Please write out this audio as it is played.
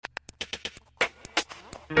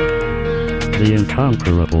The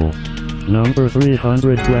Incomparable. Number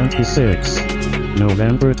 326.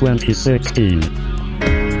 November 2016.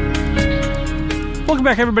 Welcome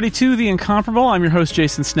back, everybody, to The Incomparable. I'm your host,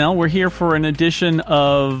 Jason Snell. We're here for an edition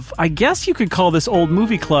of, I guess you could call this Old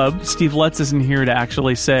Movie Club. Steve Lutz isn't here to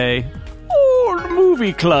actually say Old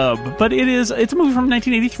Movie Club, but it's a movie from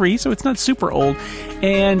 1983, so it's not super old.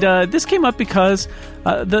 And this came up because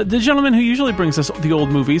the gentleman who usually brings us the old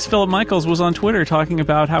movies, Philip Michaels, was on Twitter talking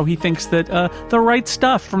about how he thinks that The Right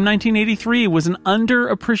Stuff from 1983 was an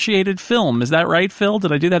underappreciated film. Is that right, Phil?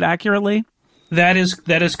 Did I do that accurately? That is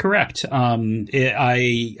correct. It's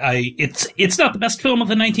not the best film of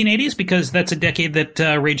the 1980s because that's a decade that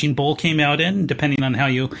Raging Bull came out in, depending on how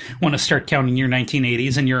you want to start counting your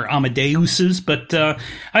 1980s and your Amadeuses. But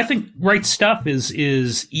I think Right Stuff is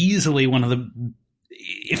easily one of the,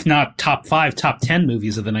 if not top 5, top 10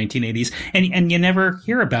 movies of the 1980s, and you never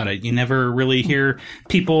hear about it. You never really hear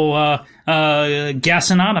people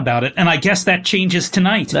gassing on about it, and I guess that changes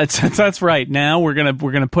tonight. That's right. Now we're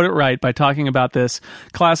gonna put it right by talking about this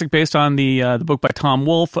classic based on the book by Tom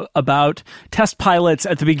Wolfe about test pilots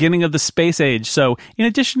at the beginning of the space age. So, in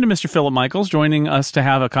addition to Mr. Philip Michaels joining us to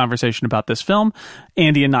have a conversation about this film,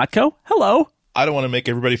 Andy Anatko, hello. I don't want to make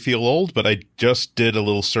everybody feel old, but I just did a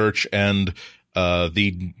little search, and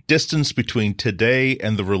the distance between today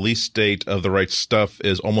and the release date of The Right Stuff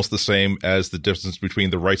is almost the same as the distance between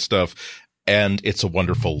The Right Stuff and It's a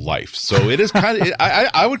Wonderful Life. So it is kind of,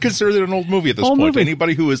 I would consider it an old movie at this point.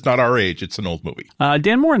 Anybody who is not our age, it's an old movie.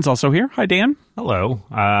 Dan Morin's also here. Hi, Dan. Hello.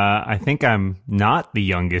 I think I'm not the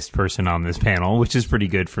youngest person on this panel, which is pretty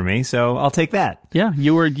good for me, so I'll take that. Yeah,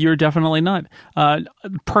 you're definitely not.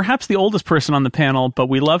 Perhaps the oldest person on the panel, but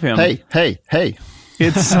we love him. Hey.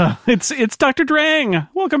 It's Dr. Drang.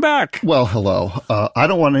 Welcome back. Well, hello. I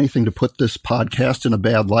don't want anything to put this podcast in a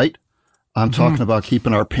bad light. I'm talking about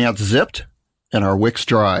keeping our pants zipped and our wicks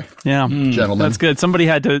dry. Yeah, gentlemen. That's good. Somebody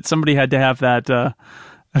had to have that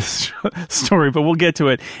story, but we'll get to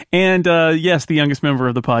it. And yes, the youngest member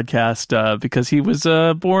of the podcast because he was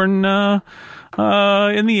born in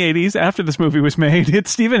the 80s after this movie was made. It's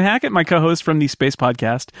Stephen Hackett, my co-host from the space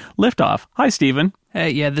podcast Liftoff. Hi, Stephen.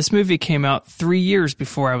 Hey, yeah, this movie came out 3 years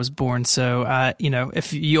before I was born, so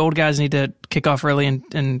if you old guys need to kick off early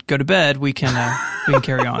and go to bed, we can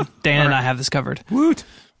carry on. Dan and I have this covered. Woot!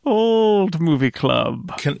 Old Movie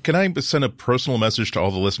Club. Can I send a personal message to all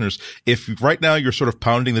the listeners? If right now you're sort of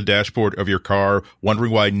pounding the dashboard of your car,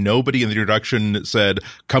 wondering why nobody in the introduction said,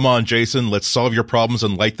 "Come on, Jason, let's solve your problems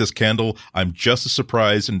and light this candle," I'm just as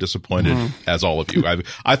surprised and disappointed as all of you.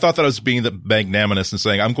 I thought that I was being magnanimous and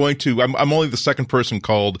saying, I'm only the second person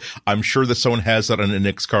called. I'm sure that someone has that on an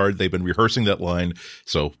index card. They've been rehearsing that line.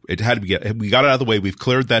 So it had to be, we got it out of the way. We've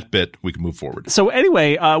cleared that bit. We can move forward. So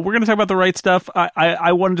anyway, we're going to talk about The Right Stuff.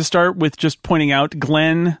 I wanted to start with just pointing out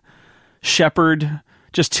Glenn, Shepard,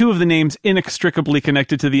 just two of the names inextricably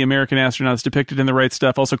connected to the American astronauts depicted in The Right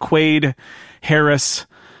Stuff. Also Quaid, Harris,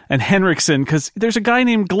 and Henriksen, because there's a guy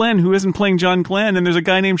named Glenn who isn't playing John Glenn, and there's a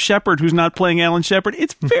guy named Shepard who's not playing Alan Shepard.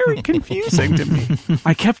 It's very confusing to me.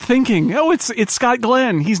 I kept thinking, it's Scott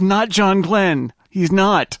Glenn. He's not John Glenn. He's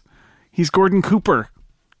not. He's Gordon Cooper.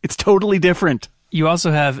 It's totally different. You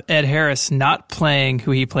also have Ed Harris not playing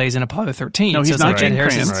who he plays in Apollo 13. No, he's not. Like Ed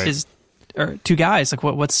Harris is two guys. Like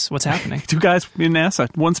what's happening? Two guys in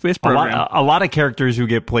NASA, one space program. A lot of characters who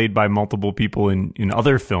get played by multiple people in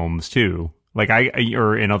other films too. Like I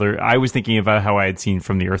was thinking about how I had seen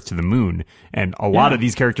From the Earth to the Moon, and a lot of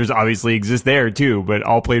these characters obviously exist there too, but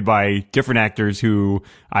all played by different actors who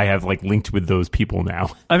I have like linked with those people now.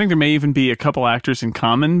 I think there may even be a couple actors in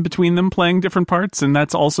common between them playing different parts, and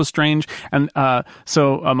that's also strange. And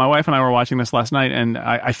so my wife and I were watching this last night, and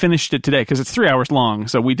I finished it today because it's 3 hours long.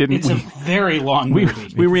 So we didn't. It's a very long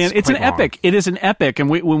movie. We ran. It's an epic. It is an epic, and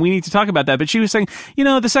we need to talk about that. But she was saying,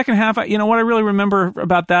 the second half. What I really remember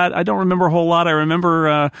about that, I don't remember a whole lot. I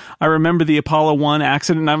remember the Apollo 1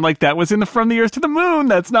 accident, and I'm like, that was in the From the Earth to the Moon.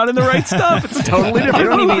 That's not in The Right Stuff. It's a totally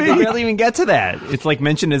different movie. They barely even get to that. It's like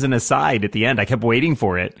mentioned as an aside at the end. I kept waiting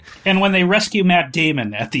for it. And when they rescue Matt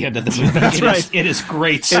Damon at the end of the movie, that's right. It is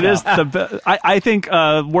great stuff. It is the best. I think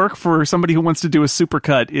work for somebody who wants to do a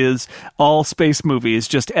supercut is all space movies.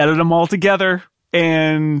 Just edit them all together.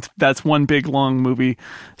 And that's one big, long movie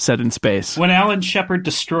set in space. When Alan Shepard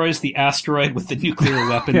destroys the asteroid with the nuclear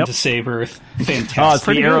weapon to save Earth. Fantastic. Oh, it's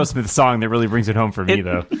the Aerosmith song that really brings it home for me,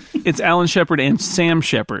 though. It's Alan Shepard and Sam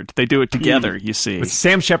Shepard. They do it together, you see. But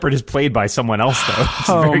Sam Shepard is played by someone else, though. It's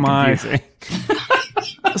very confusing.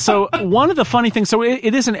 So one of the funny things, so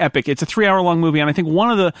it is an epic. It's a 3-hour-long movie, and I think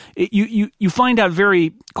one of the you find out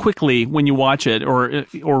very quickly when you watch it or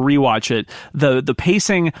rewatch it, the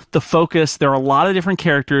pacing, the focus. There are a lot of different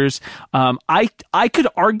characters. I could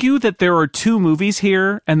argue that there are two movies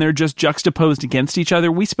here, and they're just juxtaposed against each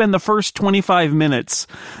other. We spend the first 25 minutes.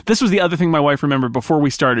 This was the other thing my wife remembered before we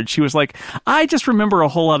started. She was like, "I just remember a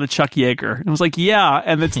whole lot of Chuck Yeager." And I was like, "Yeah,"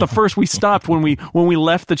 and it's the first we stopped when we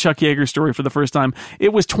left the Chuck Yeager story for the first time.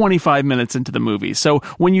 It was 25 minutes into the movie. So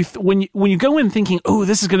when you go in thinking, "Oh,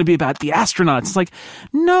 this is going to be about the astronauts," it's like,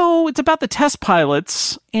 no, it's about the test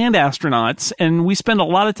pilots and astronauts. And we spend a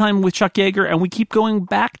lot of time with Chuck Yeager, and we keep going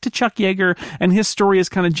back to Chuck Yeager, and his story is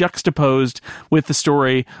kind of juxtaposed with the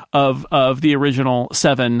story of the original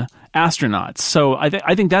 7 astronauts. So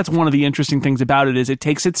I think that's one of the interesting things about it is it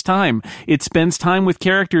takes its time. It spends time with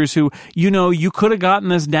characters who, you could have gotten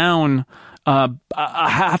this down a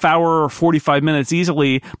half hour or 45 minutes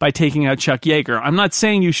easily by taking out Chuck Yeager. I'm not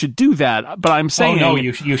saying you should do that, but I'm saying... Oh, no,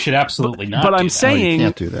 you should absolutely not. But I'm saying you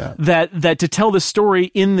can't do that to tell the story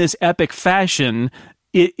in this epic fashion...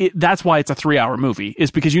 that's why it's a 3-hour movie,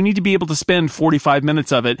 is because you need to be able to spend 45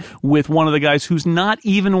 minutes of it with one of the guys who's not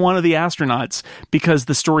even one of the astronauts, because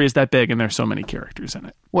the story is that big and there's so many characters in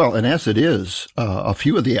it. Well, and as it is, a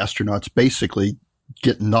few of the astronauts basically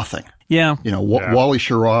get nothing. Yeah. Wally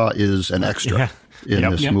Schirra is an extra in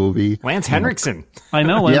this movie. Lance Henriksen. I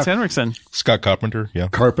know, Lance Henriksen. Scott Carpenter, yeah.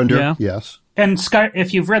 Carpenter, yes. And Scott,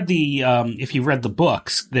 if you've read the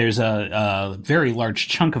books, there's a very large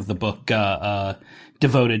chunk of the book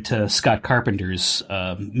devoted to Scott Carpenter's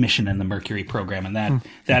mission in the Mercury program, and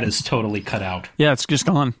that is totally cut out. Yeah, it's just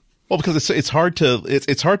gone. Well, because it's hard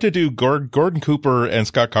to do Gordon Cooper and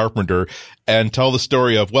Scott Carpenter and tell the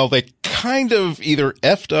story of, well, they kind of either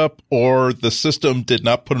effed up or the system did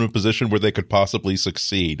not put them in a position where they could possibly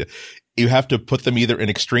succeed. You have to put them either in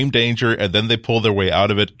extreme danger and then they pull their way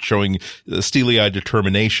out of it, showing steely-eyed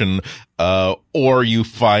determination, or you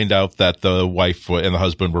find out that the wife and the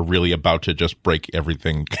husband were really about to just break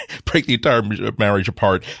everything, break the entire marriage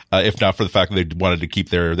apart, if not for the fact that they wanted to keep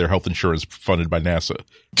their health insurance funded by NASA.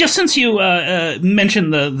 Just since you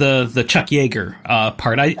mentioned the Chuck Yeager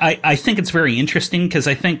part, I think it's very interesting because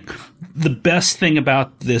I think the best thing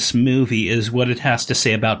about this movie is what it has to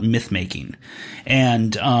say about myth-making.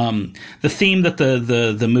 And the theme that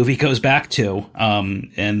the movie goes back to,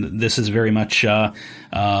 and this is very much the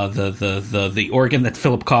organ that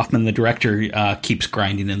Philip Kaufman, the director, keeps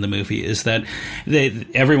grinding in the movie, is that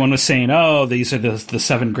everyone was saying, "Oh, these are the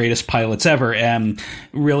 7 greatest pilots ever," and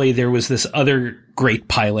really there was this other great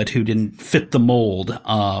pilot who didn't fit the mold,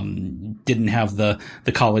 didn't have the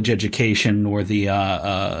college education or the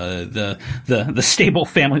stable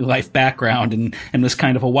family life background, and was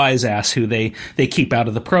kind of a wise ass who they keep out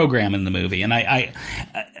of the program in the movie. And I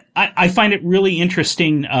find it really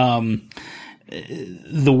interesting,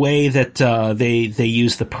 the way that they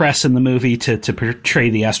use the press in the movie to portray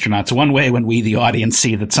the astronauts one way when we, the audience,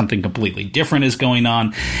 see that something completely different is going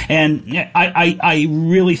on. And I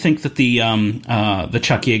really think that the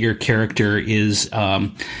Chuck Yeager character is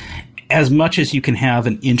as much as you can have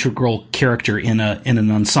an integral character in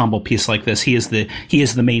an ensemble piece like this, he is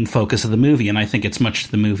the main focus of the movie, and I think it's much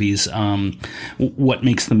the movie's what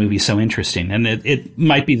makes the movie so interesting. And it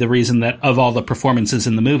might be the reason that of all the performances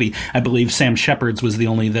in the movie, I believe Sam Shepard's was the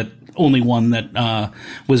only one that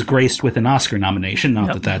was graced with an Oscar nomination.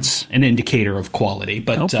 Not that that's an indicator of quality,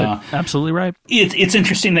 but absolutely right. It's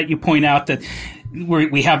interesting that you point out that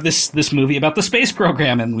we have this movie about the space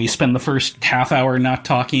program, and we spend the first half hour not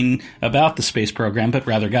talking about the space program, but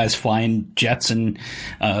rather guys flying jets in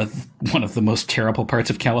one of the most terrible parts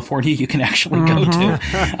of California you can actually go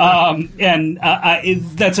to. And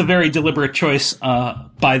that's a very deliberate choice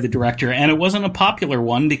by the director, and it wasn't a popular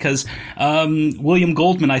one because William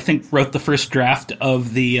Goldman, I think, wrote the first draft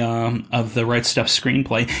of the Right Stuff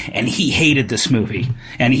screenplay, and he hated this movie,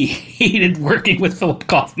 and he hated working with Philip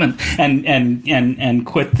Kaufman, and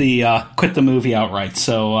quit the movie outright.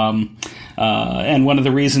 So, and one of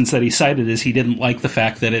the reasons that he cited is he didn't like the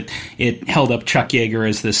fact that it held up Chuck Yeager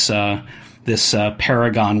as this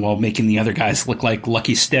paragon while making the other guys look like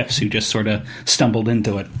lucky stiffs who just sort of stumbled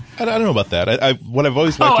into it. I don't know about that. What I've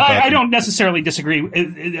always liked about I don't necessarily agree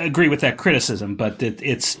with that criticism, but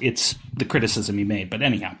it's the criticism he made. But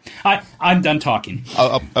anyhow, I'm done talking.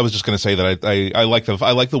 I was just going to say that I like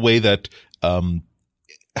the way that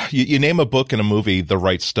you name a book and a movie The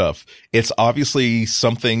Right Stuff. It's obviously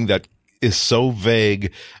something that is so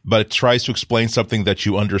vague, but it tries to explain something that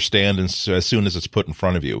you understand as soon as it's put in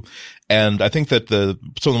front of you. And I think that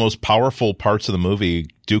some of the most powerful parts of the movie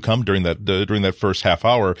do come during that first half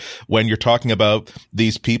hour, when you're talking about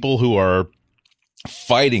these people who are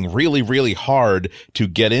fighting really, really hard to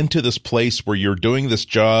get into this place where you're doing this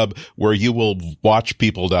job where you will watch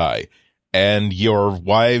people die. And your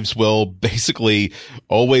wives will basically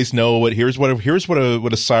always know here's what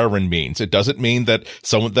a siren means. It doesn't mean that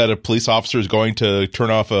a police officer is going to turn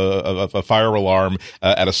off a fire alarm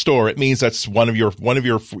at a store. It means that's one of your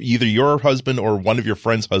either your husband or one of your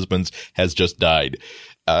friends' husbands has just died.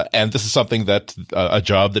 And this is something that a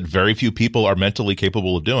job that very few people are mentally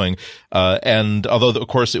capable of doing. And although, of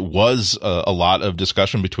course, it was a lot of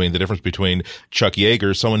discussion between the difference between Chuck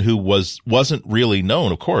Yeager, someone who wasn't really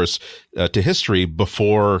known, of course, to history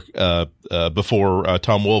before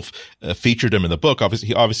Tom Wolfe featured him in the book.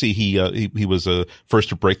 Obviously, he was first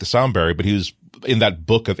to break the sound barrier, but he was in that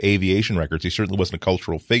book of aviation records. He certainly wasn't a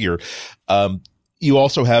cultural figure. You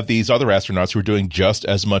also have these other astronauts who are doing just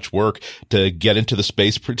as much work to get into the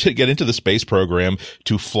space program,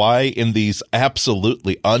 to fly in these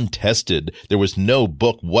absolutely untested. There was no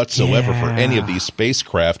book whatsoever for any of these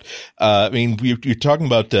spacecraft. I mean, you're talking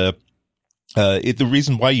about, the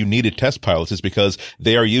reason why you needed test pilots is because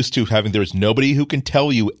they are used to there's nobody who can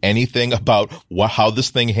tell you anything about how this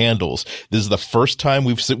thing handles. This is the first time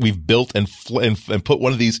we've built and put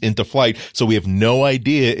one of these into flight, so we have no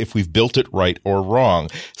idea if we've built it right or wrong.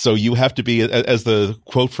 So you have to be, as the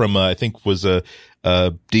quote from, I think was,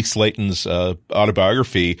 Deke Slayton's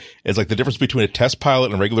autobiography, is like the difference between a test pilot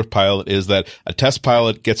and a regular pilot is that a test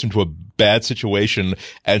pilot gets into a bad situation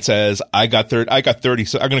and says, I got 30,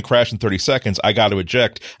 I'm going to crash in 30 seconds. I got to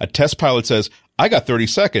eject. A test pilot says, I got 30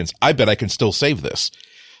 seconds. I bet I can still save this.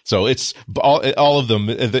 So it's all of them,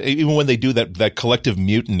 even when they do that collective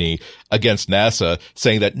mutiny against NASA,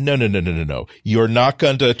 saying that no, you're not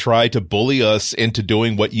going to try to bully us into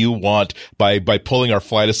doing what you want by pulling our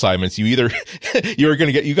flight assignments. You either you're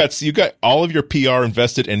going to get you got all of your PR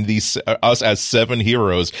invested in these us as 7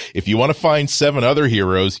 heroes. If you want to find 7 other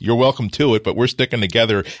heroes, you're welcome to it. But we're sticking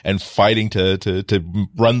together and fighting to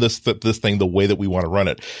run this thing the way that we want to run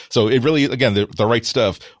it. So it really, again, the right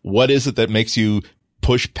stuff. What is it that makes you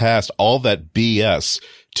push past all that BS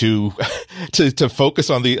to focus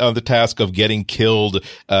on the task of getting killed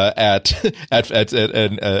at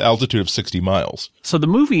an altitude of 60 miles? So the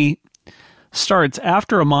movie starts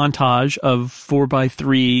after a montage of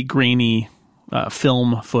 4:3 grainy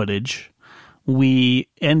film footage. We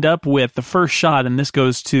end up with the first shot, and this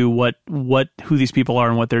goes to who these people are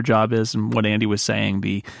and what their job is, and what Andy was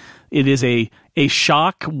saying. It is a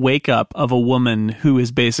shock wake up of a woman who is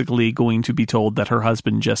basically going to be told that her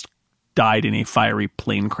husband just died in a fiery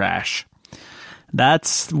plane crash.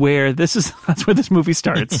 That's where this movie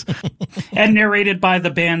starts. And narrated by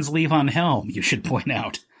the band's Levon Helm, you should point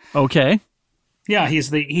out. Okay. Yeah, he's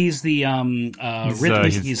the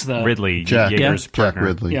Ridley. He's the Ridley, Yeager's partner. Jack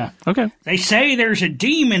Ridley. Yeah. Okay. They say there's a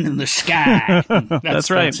demon in the sky. That's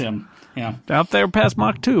right. That's him. Yeah. Out there past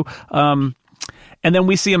Mach 2. And then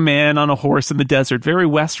we see a man on a horse in the desert, very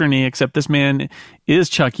westerny, except this man is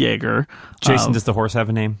Chuck Yeager. Jason, does the horse have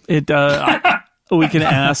a name? We can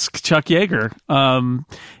ask Chuck Yeager.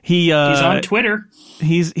 He's on Twitter.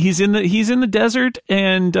 He's in the desert,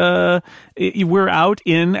 and we're out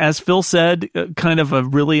in, as Phil said, kind of a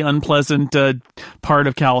really unpleasant part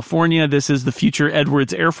of California. This is the future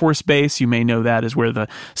Edwards Air Force Base. You may know that is where the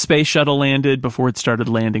space shuttle landed before it started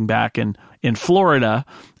landing back in Florida.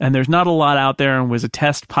 And there's not a lot out there, and was a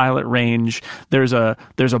test pilot range. There's a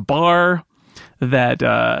bar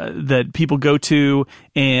that people go to,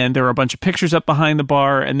 and there are a bunch of pictures up behind the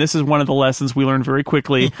bar. And this is one of the lessons we learned very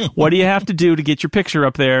quickly. What do you have to do to get your picture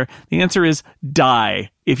up there? The answer is die.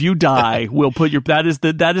 If you die, we'll put that is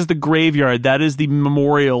the graveyard. That is the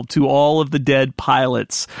memorial to all of the dead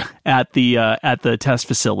pilots at the test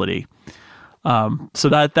facility. So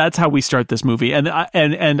that's how we start this movie, and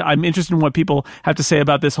I'm interested in what people have to say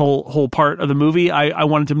about this whole part of the movie. I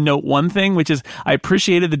wanted to note one thing, which is I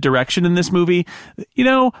appreciated the direction in this movie. You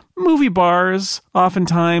know, movie bars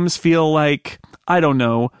oftentimes feel like, I don't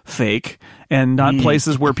know, fake, and not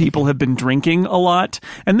places where people have been drinking a lot.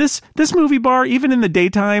 And this movie bar, even in the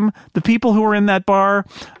daytime, the people who are in that bar,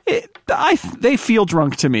 they feel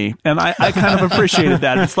drunk to me, and I kind of appreciated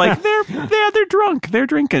that. It's like they're drunk, they're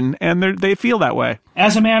drinking, and they feel that way.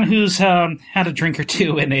 As a man who's had a drink or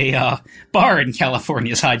two in a bar in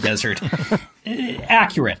California's high desert,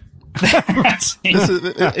 accurate.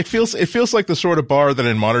 It feels like the sort of bar that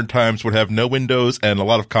in modern times would have no windows and a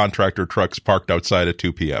lot of contractor trucks parked outside at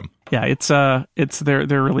 2 p.m. Yeah, it's they're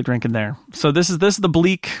really drinking there. So this is the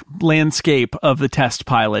bleak landscape of the test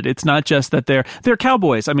pilot. It's not just that they're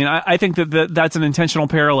cowboys. I mean, I think that's an intentional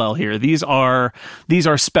parallel here. These are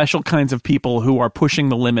special kinds of people who are pushing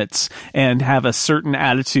the limits and have a certain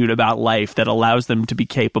attitude about life that allows them to be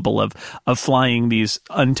capable of flying these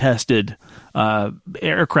untested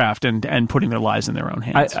aircraft and putting their lives in their own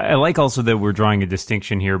hands. I like also that we're drawing a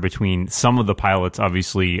distinction here between some of the pilots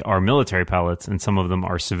obviously are military pilots and some of them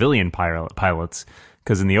are civilian pilots,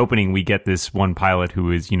 because in the opening we get this one pilot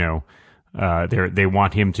who is, they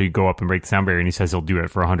want him to go up and break the sound barrier, and he says he'll do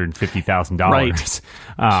it for $150,000.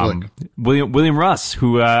 Right. William Russ,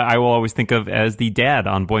 who I will always think of as the dad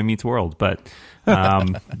on Boy Meets World, but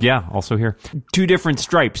yeah, also here. Two different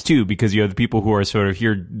stripes too, because you have the people who are sort of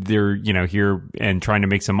here, they're, here and trying to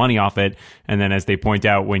make some money off it. And then as they point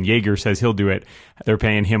out, when Yeager says he'll do it, they're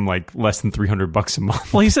paying him like less than $300 a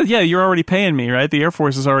month. Well, he said, yeah, you're already paying me, right? The Air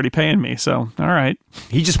Force is already paying me. So, all right.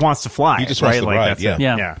 He just wants to fly. He just wants to ride, that's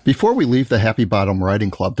yeah. Before we leave the Happy Bottom Riding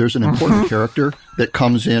Club, there's an important character that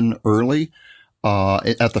comes in early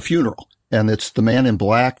at the funeral. And it's the man in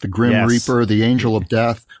black, the Grim Reaper, the Angel of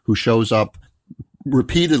Death, who shows up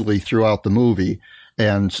repeatedly throughout the movie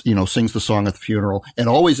and, sings the song at the funeral and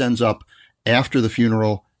always ends up after the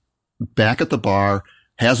funeral back at the bar,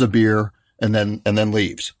 has a beer, and then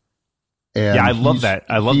leaves. And I love that.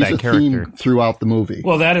 I love that character throughout the movie.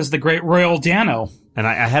 Well, that is the great Royal Dano. And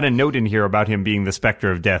I had a note in here about him being the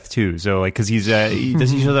Spectre of Death too. So because he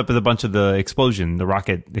shows up with a bunch of the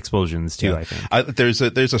rocket explosions too. Yeah. I think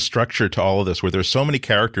there's a structure to all of this where there's so many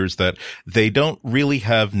characters that they don't really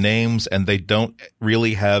have names and they don't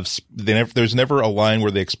really have. There's never a line where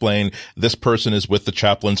they explain this person is with the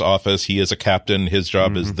chaplain's office. He is a captain. His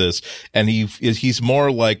job is this, and he's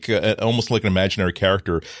more like almost like an imaginary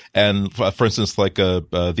character. And for instance, like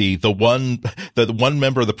the one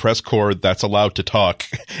member of the press corps that's allowed to talk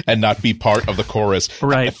and not be part of the chorus,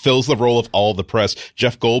 right, fills the role of all the press.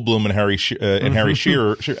 Jeff Goldblum and Harry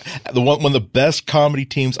Shearer, one of the best comedy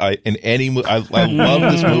teams in any movie. I love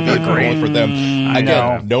this movie for them.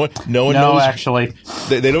 Again, no one knows. Actually,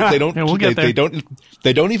 they don't. Yeah, we'll get there.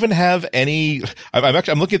 They don't even have any.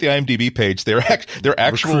 I'm looking at the IMDb page. They're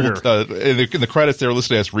actual in the credits. They're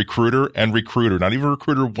listed as recruiter and recruiter, not even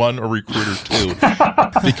recruiter 1 or recruiter 2,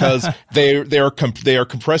 because they are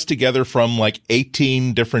compressed together from like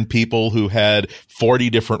 18 different people who had 40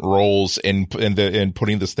 different roles in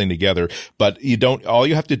putting this thing together. But all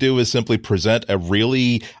you have to do is simply present a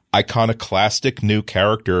really iconoclastic new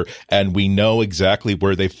character, and we know exactly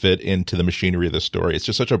where they fit into the machinery of the story. It's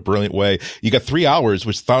just such a brilliant way. You got 3 hours,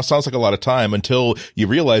 which sounds like a lot of time, until you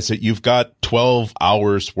realize that you've got 12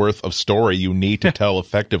 hours worth of story you need to tell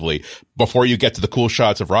effectively before you get to the cool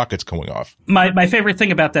shots of rockets going off. My favorite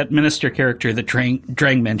thing about that minister character that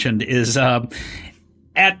Drang mentioned is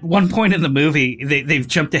at one point in the movie, they've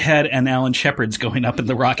jumped ahead and Alan Shepard's going up in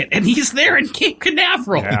the rocket, and he's there in Cape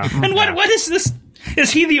Canaveral. Yeah. And what is this?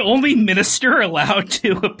 Is he the only minister allowed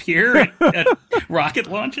to appear at rocket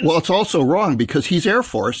launches? Well, it's also wrong because he's Air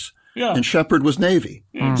Force and Shepard was Navy.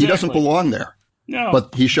 Yeah, exactly. He doesn't belong there. No.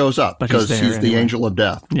 But he shows up because he's the Angel of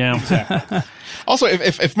Death. Yeah. Exactly. Also,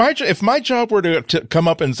 if my job were to come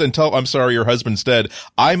up and tell, I'm sorry, your husband's dead,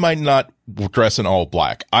 I might not dress in all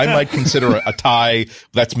black. I might consider a tie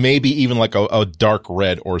that's maybe even like a dark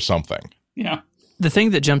red or something. Yeah. The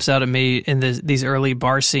thing that jumps out at me in these early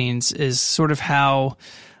bar scenes is sort of how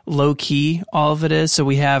low key all of it is. So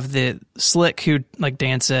we have the Slick who, like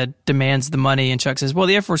Dan said, demands the money, and Chuck says, well,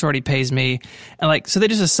 the Air Force already pays me. And so they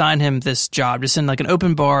just assign him this job, just in like an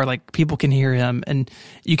open bar, like people can hear him. And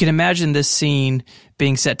you can imagine this scene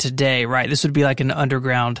being set today, right? This would be like an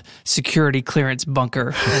underground security clearance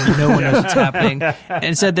bunker and no one knows what's happening. And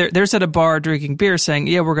instead they're at a bar drinking beer saying,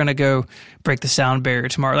 yeah, we're going to go break the sound barrier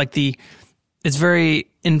tomorrow. It's very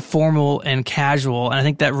informal and casual, and I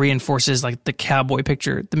think that reinforces like the cowboy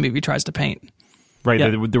picture the movie tries to paint. Right,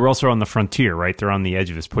 yeah. They're also on the frontier, right? They're on the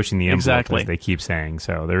edge of this, pushing the envelope, as they keep saying.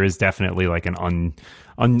 So there is definitely like an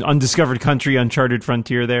undiscovered country, uncharted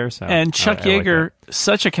frontier there. So, and Chuck Yeager, like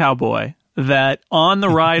such a cowboy that on the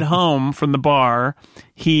ride home from the bar,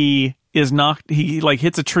 he hits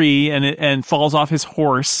a tree and falls off his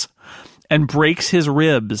horse and breaks his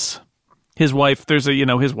ribs. His wife,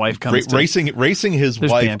 his wife comes racing his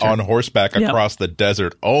wife banter on horseback across the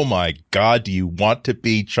desert. Oh my God! Do you want to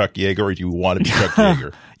be Chuck Yeager, or do you want to be Chuck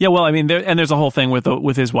Yeager? Yeah, well, I mean, there's a whole thing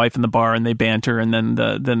with his wife in the bar, and they banter, and then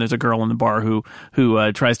there's a girl in the bar who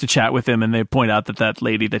tries to chat with him, and they point out that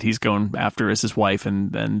lady that he's going after is his wife,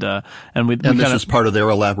 and this is part of their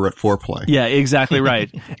elaborate foreplay. Yeah, exactly right.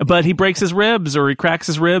 But he breaks his ribs, or he cracks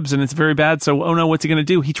his ribs, and it's very bad. So, oh no, what's he going to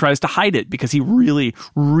do? He tries to hide it because he really,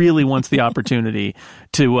 really wants the opportunity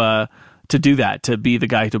to do that, to be the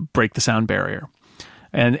guy to break the sound barrier.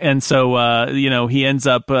 And so he ends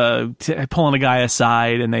up pulling a guy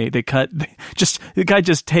aside, and the guy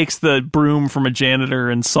just takes the broom from a janitor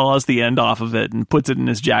and saws the end off of it and puts it in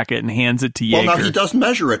his jacket and hands it to Yeager. Well, now he does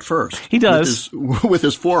measure it first. He does with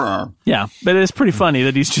his forearm. Yeah, but it's pretty funny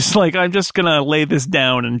that he's just like, I'm just gonna lay this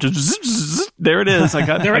down and just there it is. I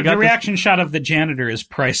got the reaction shot of the janitor is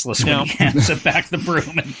priceless when he hands it back the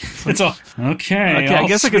broom, and it's all okay. I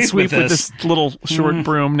guess I could sweep with this little short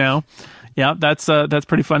broom now. Yeah, that's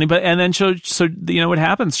pretty funny. But and then so what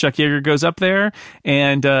happens? Chuck Yeager goes up there,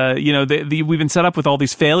 and we've been set up with all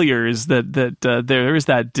these failures that there is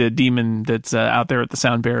that demon that's out there at the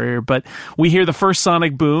sound barrier. But we hear the first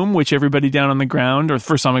sonic boom, which everybody down on the ground, or the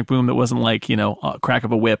first sonic boom that wasn't like a crack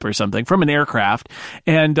of a whip or something from an aircraft,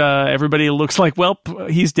 and everybody looks like, well,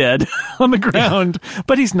 he's dead on the ground,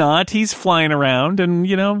 but he's not. He's flying around, and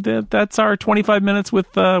that's our 25 minutes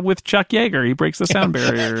with Chuck Yeager. He breaks the sound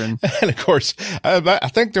barrier and of course, I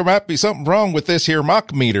think there might be something wrong with this here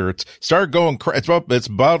Mach meter. It's started going. It's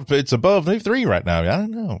above 3 right now. I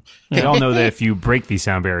don't know. We all know that if you break the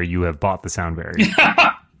sound barrier, you have bought the sound barrier.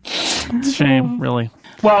 Shame, really.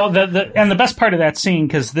 Well, the best part of that scene,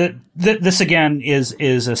 because this again is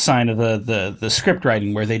a sign of the script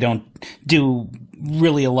writing, where they don't do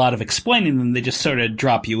really a lot of explaining them. They just sort of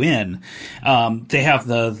drop you in. They have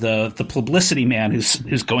the publicity man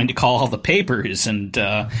who's going to call all the papers, and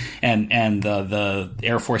the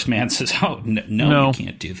Air Force man says, "Oh no, you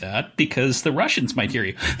can't do that because the Russians might hear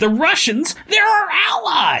you. The Russians, they're our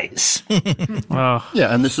allies."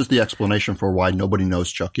 Yeah, and this is the explanation for why nobody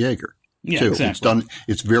knows Chuck Yeager. Yeah, too. exactly.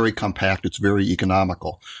 It's very compact. It's very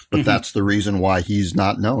economical, but that's the reason why he's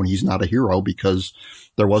not known. He's not a hero, because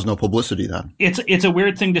there was no publicity then. It's a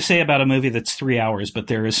weird thing to say about a movie that's 3 hours, but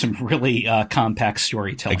there is some really compact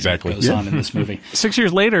storytelling that goes on in this movie. 6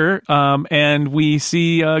 years later, and we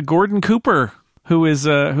see Gordon Cooper, who is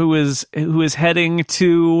heading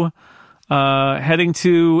to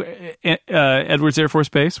Edwards Air Force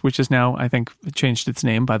Base, which is now, I think, changed its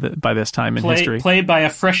name by this time in history. Played by a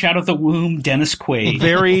fresh out of the womb Dennis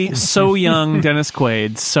Quaid. So young Dennis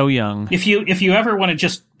Quaid, so young. If you ever want to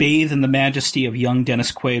just bathe in the majesty of young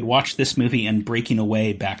Dennis Quaid, watch this movie and Breaking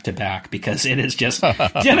Away back to back, because it is just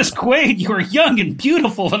Dennis Quaid, you are young and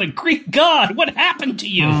beautiful and a Greek god. What happened to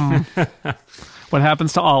you? What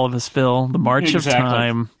happens to all of us, Phil? The march of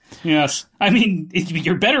time. Yes. I mean,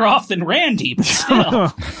 you're better off than Randy, but still.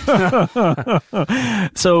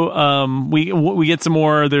 So we get some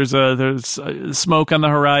more. There's smoke on the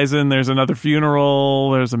horizon. There's another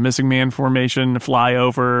funeral. There's a missing man formation, a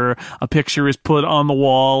flyover. A picture is put on the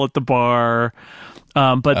wall at the bar.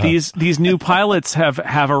 But these new pilots have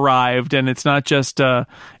arrived, and it's not just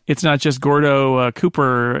Gordo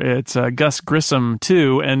Cooper, it's Gus Grissom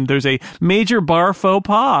too. And there's a major bar faux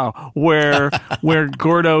pas where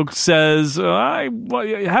Gordo says, how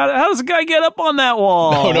does a guy get up on that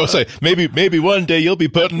wall? No, say maybe one day you'll be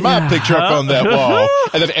putting my picture up on that wall,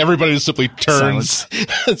 and then everybody just simply turns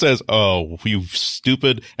and says, "Oh, you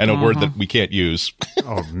stupid," and a word that we can't use.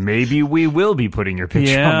 Oh, maybe we will be putting your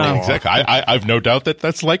picture on the wall. Exactly. I've no doubt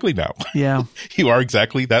that's likely now. Yeah, you are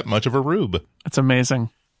exactly that much of a rube. It's amazing.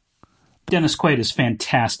 Dennis Quaid is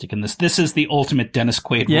fantastic in this. This is the ultimate Dennis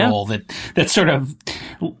Quaid role that sort of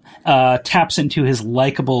taps into his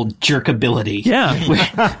likable jerkability. Yeah.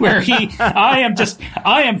 where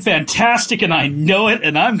I am fantastic and I know it,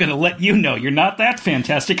 and I'm going to let you know you're not that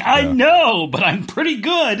fantastic. Yeah. I know, but I'm pretty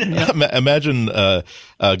good. Yeah. Imagine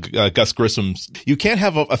Gus Grissom's. You can't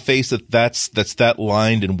have a face that's that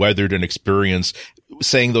lined and weathered and experienced,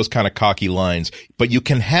 saying those kind of cocky lines, but you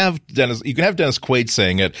can have Dennis Quaid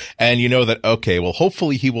saying it, and you know that, okay, well,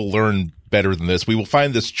 hopefully he will learn better than this. We will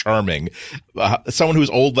find this charming. Someone who's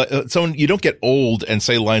old, you don't get old and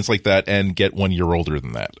say lines like that and get 1 year older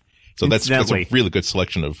than that. So that's a really good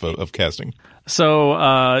selection of casting.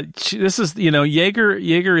 So this is,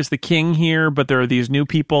 Yeager is the king here, but there are these new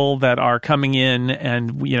people that are coming in,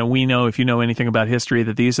 and we know, if you know anything about history,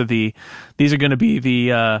 that these are going to be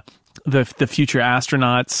the the future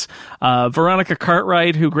astronauts. Veronica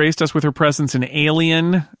Cartwright, who graced us with her presence in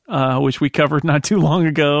Alien, which we covered not too long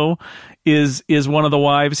ago, is one of the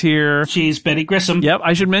wives here. She's Betty Grissom. Yep.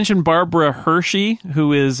 I should mention Barbara Hershey,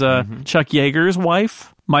 who is Chuck Yeager's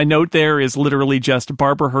wife. My note there is literally just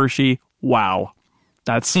Barbara Hershey. Wow.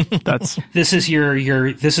 That's This is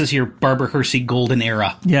your Barbara Hershey golden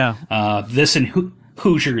era. Yeah. This and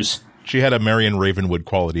Hoosiers. She had a Marion Ravenwood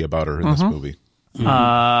quality about her in this movie.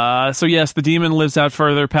 So yes, the demon lives out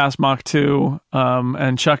further past Mach 2,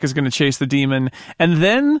 and Chuck is going to chase the demon. And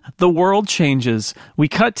then the world changes. We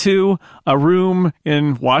cut to a room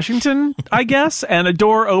in Washington, I guess, and a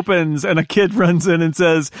door opens and a kid runs in and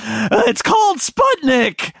says, "It's called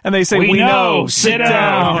Sputnik." And they say, "We know. Sit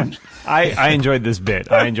down." I enjoyed this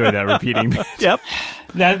bit. I enjoyed that repeating bit. Yep.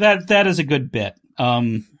 That is a good bit.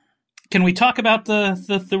 Can we talk about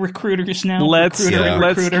the recruiters now? Let's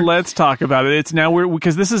talk about it. It's now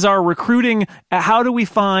because this is our recruiting. How do we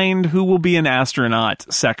find who will be an astronaut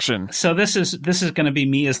section? So this is going to be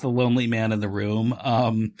me as the lonely man in the room.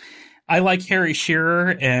 I like Harry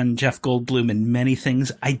Shearer and Jeff Goldblum in many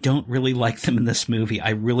things. I don't really like them in this movie. I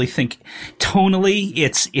really think tonally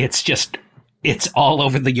it's all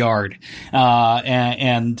over the yard.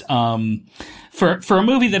 For a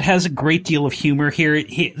movie that has a great deal of humor here,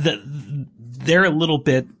 they're a little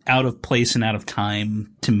bit out of place and out of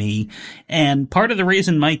time to me. And part of the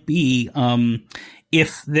reason might be,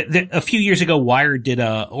 if a few years ago, Wired did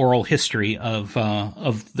a oral history of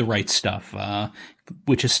The Right Stuff,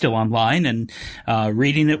 which is still online, and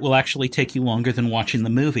reading it will actually take you longer than watching the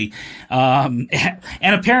movie. And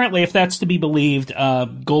apparently, if that's to be believed,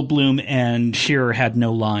 Goldblum and Shearer had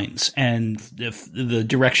no lines, and if the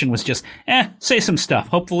direction was just, say some stuff.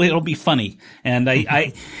 Hopefully, it'll be funny. And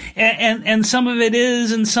and some of it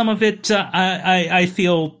is, and some of it I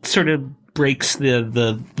feel sort of breaks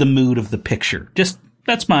the mood of the picture.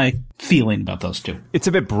 That's my feeling about those two. It's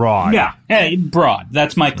a bit broad. Yeah, broad.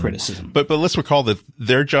 That's my criticism. But let's recall that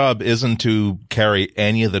their job isn't to carry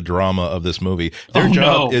any of the drama of this movie. Their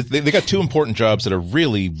job is they got two important jobs that are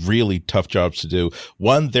really, really tough jobs to do.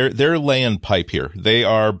 One, they're laying pipe here. They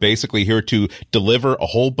are basically here to deliver a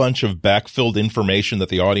whole bunch of backfilled information that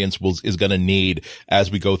the audience is going to need as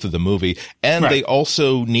we go through the movie. And they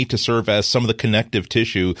also need to serve as some of the connective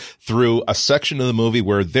tissue through a section of the movie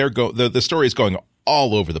where the story is going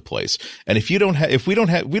all over the place. And if we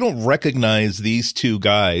don't recognize these two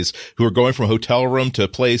guys who are going from a hotel room to a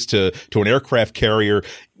place to an aircraft carrier,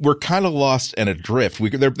 we're kind of lost and adrift. We're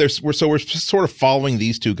sort of following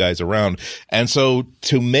these two guys around. And so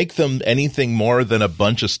to make them anything more than a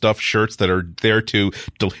bunch of stuffed shirts that are there to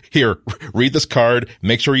here, read this card,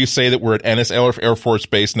 make sure you say that we're at Ennis Air Force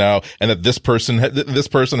Base now, and that this person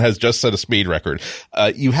has just set a speed record.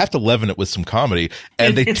 You have to leaven it with some comedy,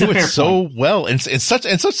 and they do it so well in such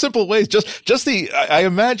simple ways. I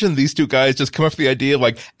imagine these two guys just come up with the idea of,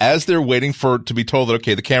 like, as they're waiting to be told that,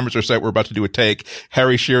 okay, the cameras are set, we're about to do a take,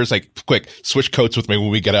 Harry Shearer's like, quick, switch coats with me when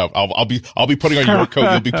we get out. I'll be putting on your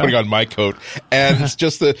coat. You'll be putting on my coat. And it's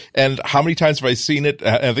just and how many times have I seen it?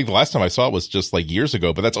 I think the last time I saw it was just like years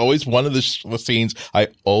ago, but that's always one of the scenes I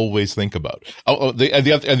always think about.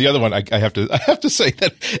 The other one, I have to say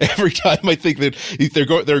that every time I think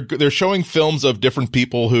that they're showing films of different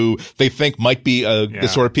people who they think might be the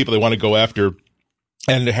sort of people they want to go after.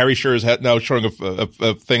 And Harry Shearer is now showing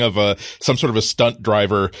a thing of some sort of a stunt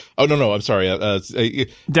driver. Oh no, I'm sorry.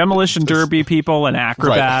 Demolition-derby people and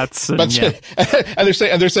acrobats. Right. And they're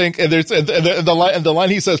saying the line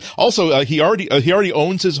he says also he already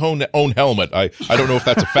owns his own helmet. I don't know if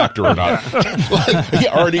that's a factor or not. He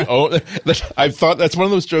already owns. I've thought that's one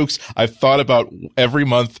of those jokes I've thought about every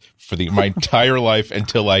month for my entire life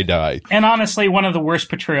until I die. And honestly, one of the worst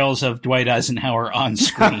portrayals of Dwight Eisenhower on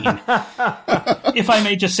screen. If I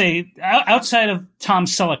may just say, outside of Tom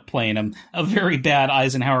Selleck playing him, a very bad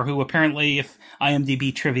Eisenhower, who apparently, if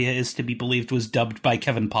IMDb trivia is to be believed, was dubbed by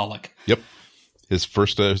Kevin Pollak. Yep. His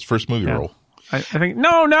first movie role. I think, no,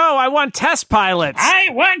 I want test pilots. I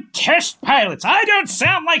want test pilots. I don't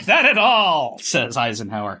sound like that at all, says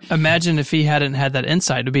Eisenhower. Imagine if he hadn't had that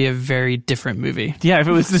insight. It would be a very different movie. Yeah, if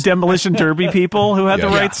it was the Demolition-derby people who had the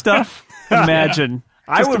right stuff. Imagine.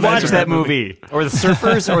 I would watch that movie. Or the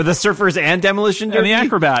surfers and Demolition-derby. And the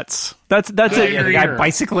acrobats. That's it. The guy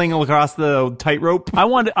bicycling across the tightrope. I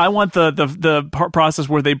want the process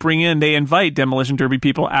where they invite demolition derby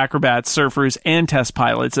people, acrobats, surfers, and test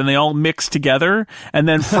pilots, and they all mix together, and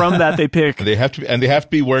then from that they pick. They have to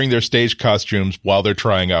be wearing their stage costumes while they're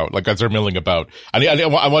trying out, like as they're milling about. I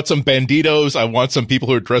want some banditos. I want some people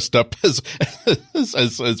who are dressed up as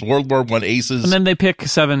World War I aces. And then they pick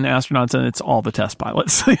 7 astronauts, and it's all the test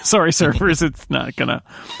pilots. Sorry, surfers. It's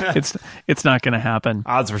not gonna happen.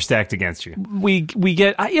 Odds were stacked against you. We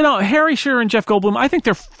get Harry Shearer and Jeff Goldblum. I think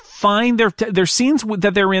they're fine. There's scenes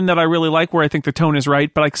that they're in that I really like where I think the tone is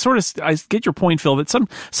right. But I get your point, Phil. That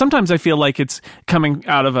sometimes I feel like it's coming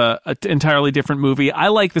out of a entirely different movie. I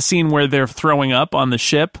like the scene where they're throwing up on the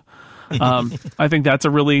ship. I think that's a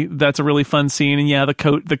really fun scene. And yeah, the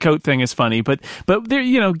coat thing is funny. But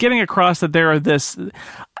they're getting across that there are this.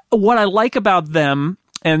 What I like about them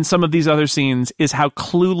and some of these other scenes is how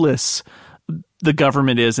clueless the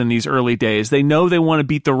government is in these early days. They know they want to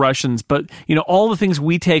beat the Russians, but all the things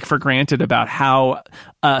we take for granted about how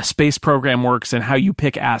a space program works and how you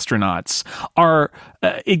pick astronauts are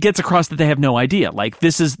it gets across that they have no idea. Like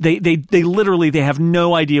they literally have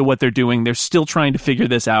no idea what they're doing. They're still trying to figure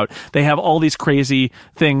this out. They have all these crazy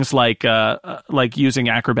things like using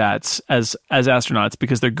acrobats as astronauts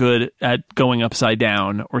because they're good at going upside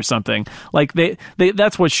down or something. Like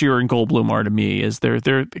that's what Shearer and Goldblum are to me. Is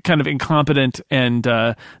they're kind of incompetent and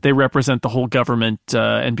they represent the whole government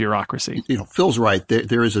and bureaucracy. Phil's right.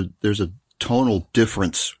 There's a tonal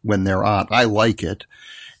difference when they're on. I like it.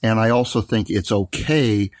 And I also think it's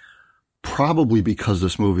okay, probably because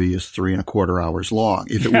this movie is 3.25 hours long.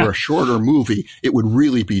 If it were a shorter movie, it would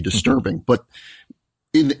really be disturbing. But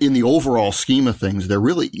in the overall scheme of things,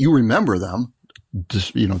 you remember them,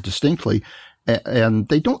 distinctly. And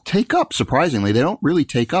they don't take up, surprisingly, they don't really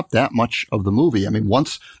take up that much of the movie. I mean,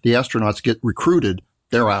 once the astronauts get recruited,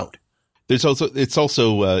 they're out. It's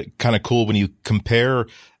also kind of cool when you compare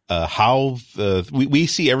how we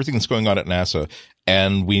see everything that's going on at NASA,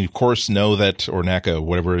 and we of course know that, or NACA,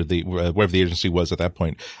 whatever the agency was at that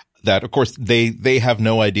point, that of course they have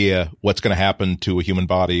no idea what's going to happen to a human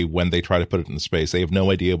body when they try to put it in space. They have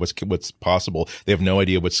no idea what's possible. They have no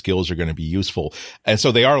idea what skills are going to be useful, and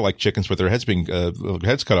so they are like chickens with their heads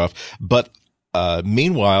cut off. But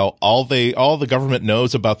meanwhile, all the government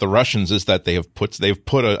knows about the Russians is that they've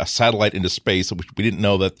put a satellite into space, which we didn't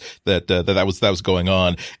know that was going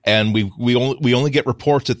on, and we only get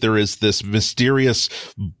reports that there is this mysterious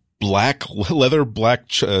black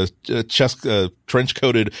chest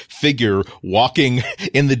trench-coated figure walking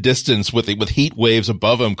in the distance with heat waves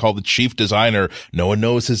above him, called the chief designer. No one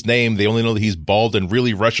knows his name. They only know that he's bald and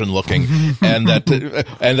really Russian looking, and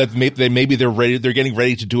that maybe they're getting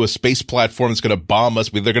ready to do a space platform that's going to bomb us.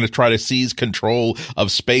 They're going to try to seize control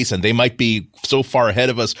of space, and they might be so far ahead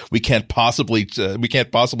of us we can't possibly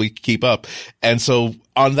keep up. And so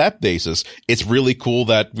on that basis, it's really cool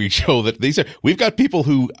that we show that we've got people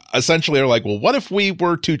who essentially are like, well, what if we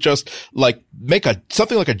were to just like make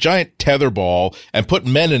something like a giant tetherball and put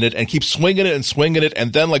men in it and keep swinging it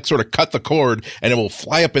and then like sort of cut the cord and it will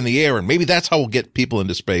fly up in the air, and maybe that's how we'll get people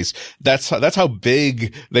into space. That's how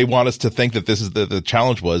big they want us to think that this is the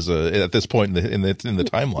challenge was at this point in the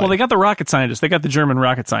timeline. Well, they got the rocket scientists, they got the German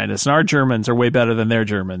rocket scientists, and our Germans are way better than their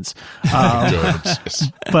Germans.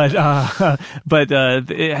 But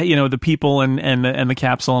the people and the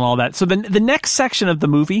capsule and all that. So the next section of the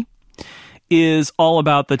movie is all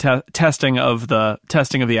about the testing of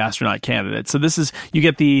the astronaut candidates. So this is, you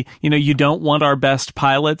get you don't want our best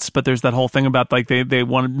pilots, but there's that whole thing about like they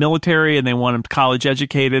want military and they want them college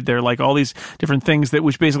educated. They're like all these different things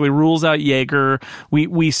which basically rules out Yeager.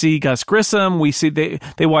 We see Gus Grissom. We see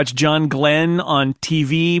they watch John Glenn on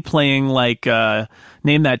TV playing like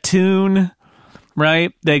Name That Tune.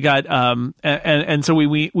 Right, they got and so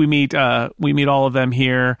we meet all of them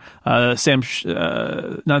here. Not Sam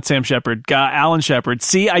Shepard, Alan Shepard.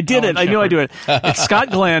 See, I did it. I knew I'd do it. It's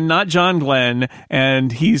Scott Glenn, not John Glenn,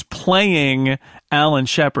 and he's playing Alan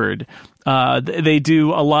Shepard. They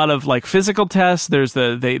do a lot of like physical tests. There's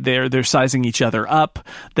they're sizing each other up.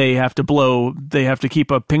 They have to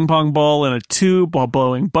keep a ping pong ball in a tube while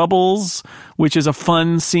blowing bubbles, which is a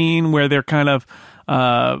fun scene where they're kind of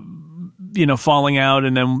falling out,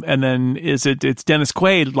 and then it's Dennis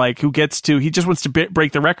Quaid, like, who he just wants to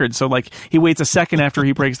break the record. So like he waits a second after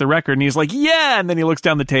he breaks the record and he's like, yeah, and then he looks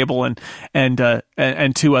down the table and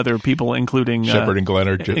two other people, including Shepard and Glenn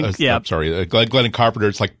Glenn and Carpenter.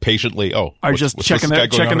 It's like patiently are just checking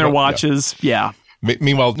their watches. Yeah.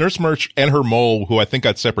 Meanwhile, Nurse Murch and her mole, who I think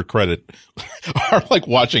got separate credit, are like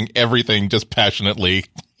watching everything just passionately.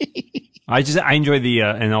 I enjoy the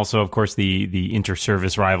and also of course the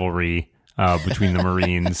inter-service rivalry between the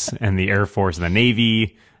Marines and the Air Force and the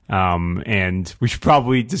Navy. And we should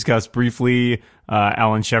probably discuss briefly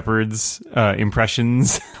Alan Shepard's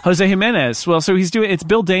impressions. Jose Jimenez. Well, so it's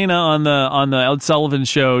Bill Dana on the Ed Sullivan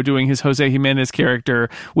Show doing his Jose Jimenez character,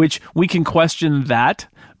 which we can question that.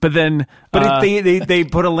 But then, they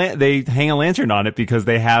put they hang a lantern on it because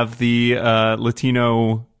they have the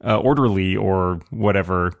Latino orderly or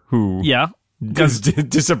whatever who is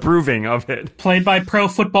disapproving of it. Played by pro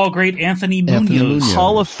football great Anthony Munoz.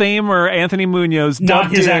 Hall of Famer Anthony Munoz. Not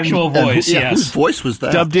his actual voice, yes. Whose voice was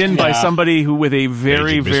that? Dubbed in by somebody who with a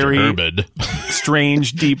very, very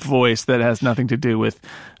strange, deep voice that has nothing to do with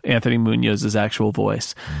Anthony Munoz's actual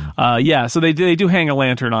voice. So they do hang a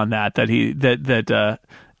lantern on that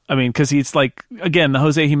I mean, because he's like, again, the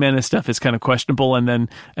Jose Jimenez stuff is kind of questionable, and then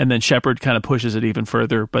Shepard kind of pushes it even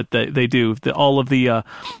further. But they do all of the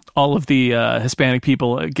Hispanic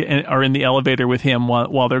people are in the elevator with him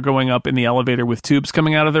while they're going up in the elevator with tubes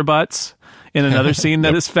coming out of their butts in another scene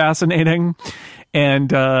that is fascinating. And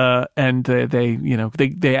they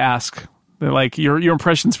ask, they're like, your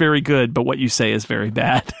impression's very good, but what you say is very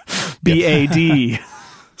bad. BAD.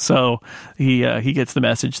 So he gets the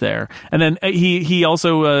message there, and then he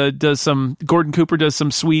also Gordon Cooper does some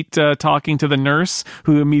sweet talking to the nurse,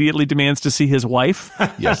 who immediately demands to see his wife.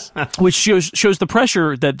 Yes, which shows the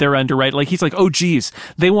pressure that they're under. Right, like he's like, oh geez,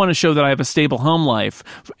 they want to show that I have a stable home life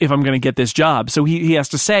if I'm going to get this job. So he has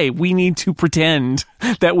to say, we need to pretend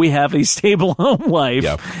that we have a stable home life.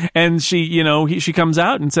 Yep. And she comes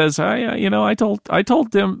out and says, I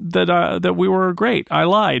told them that we were great. I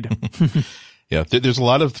lied. Yeah, there's a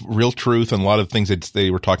lot of real truth and a lot of things that they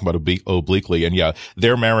were talking about obliquely. And yeah,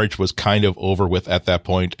 their marriage was kind of over with at that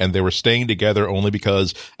point, and they were staying together only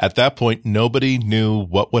because at that point, nobody knew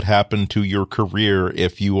what would happen to your career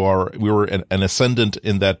if we were an ascendant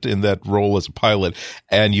in that role as a pilot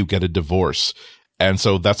and you get a divorce. And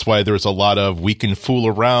so that's why there's a lot of, we can fool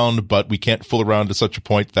around, but we can't fool around to such a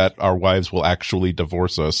point that our wives will actually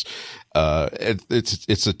divorce us.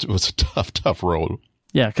 It was a tough road.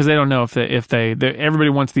 Yeah, because they don't know if everybody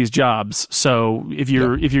wants these jobs. So if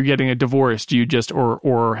you're getting a divorce, do you just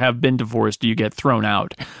or have been divorced, do you get thrown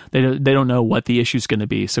out? They don't know what the issue's going to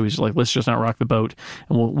be. So he's like, let's just not rock the boat,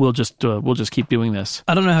 and we'll just keep doing this.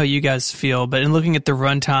 I don't know how you guys feel, but in looking at the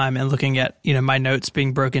runtime and looking at my notes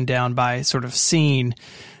being broken down by sort of scene,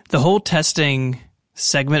 the whole testing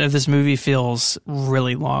segment of this movie feels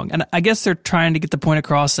really long, and I guess they're trying to get the point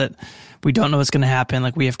across that we don't know what's going to happen.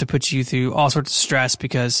 Like, we have to put you through all sorts of stress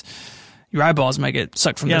because your eyeballs might get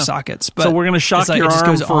sucked from their sockets. But so we're going to shock your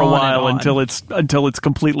arm for a while until it's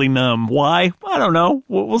completely numb. Why? I don't know.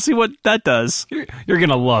 We'll see what that does. You're going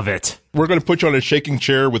to love it. We're going to put you on a shaking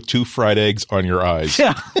chair with 2 fried eggs on your eyes.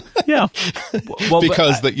 Yeah.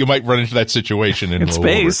 Because you might run into that situation in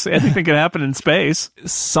space. Anything can happen in space.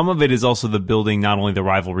 Some of it is also the building, not only the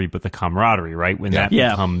rivalry, but the camaraderie, right? When that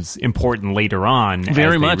becomes important later on,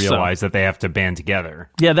 very as much they realize that they have to band together.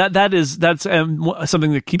 Yeah, that's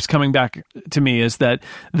something that keeps coming back to me, is that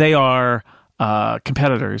they are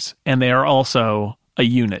competitors and they are also a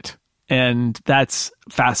unit. And that's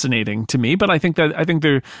fascinating to me. But I think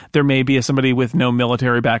there may be somebody with no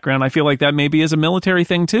military background. I feel like that maybe is a military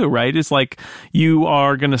thing too, right? It's like you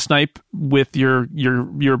are going to snipe with your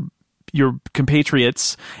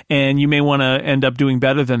compatriots, and you may want to end up doing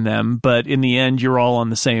better than them, but in the end, you're all on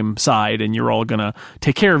the same side, and you're all going to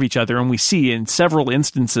take care of each other. And we see in several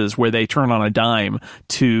instances where they turn on a dime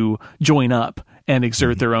to join up and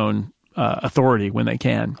exert their own authority when they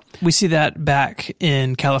can. We see that back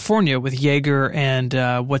in California with Yeager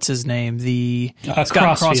and what's his name, the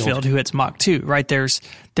Scott Crossfield, who hits Mach 2. Right, there's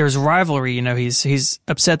rivalry. He's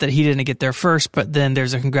upset that he didn't get there first, but then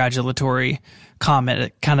there's a congratulatory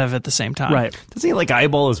comment kind of at the same time. Right? Doesn't he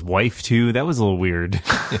eyeball his wife too? That was a little weird.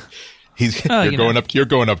 You're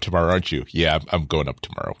going up tomorrow, aren't you? Yeah, I'm going up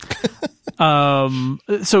tomorrow.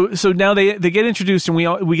 So now they get introduced, and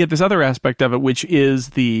we get this other aspect of it, which is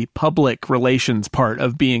the public relations part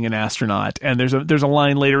of being an astronaut. And there's a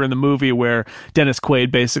line later in the movie where Dennis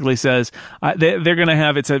Quaid basically says they're going to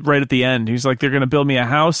have, it's right at the end. He's like, they're going to build me a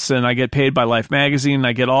house, and I get paid by Life magazine, and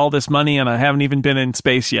I get all this money, and I haven't even been in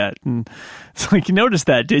space yet. And it's like, you noticed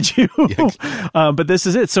that, did you? But this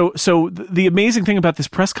is it. So the amazing thing about this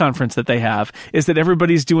press conference that they have is that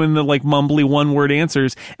everybody's doing the like mumbly one-word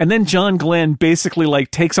answers, and then John Glenn basically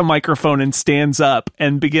like takes a microphone and stands up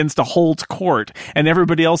and begins to hold court, and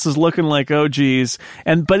everybody else is looking like, oh geez.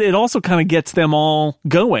 But it also kind of gets them all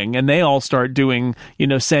going, and they all start doing,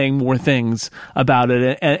 saying more things about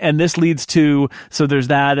it, and this leads to, so there's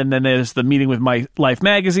that, and then there's the meeting with My Life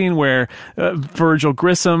magazine where Virgil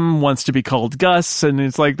Grissom wants to be called Gus, and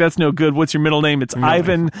it's like, that's no good. What's your middle name? It's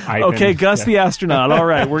Ivan. Okay, Gus the astronaut. All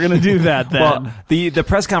right, we're going to do that then. Well, the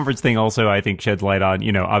press conference thing also, I think, sheds light on,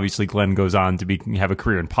 obviously Glenn goes on to have a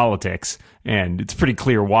career in politics, and it's pretty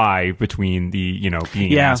clear why between the,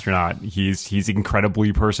 being an astronaut. He's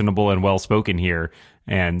incredibly personable and well-spoken here.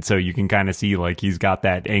 And so you can kind of see like he's got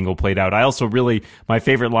that angle played out. I also my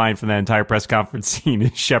favorite line from that entire press conference scene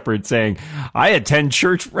is Shepard saying, I attend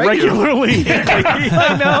church regularly.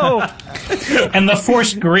 I know. And the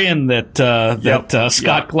forced grin that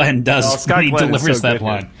Scott Glenn does when he delivers that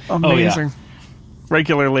line. Amazing. Oh, yeah.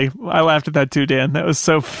 Regularly. I laughed at that too, Dan. That was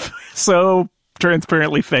so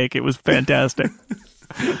transparently fake. It was fantastic.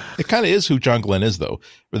 It kind of is who John Glenn is, though.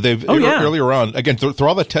 Earlier on, again, through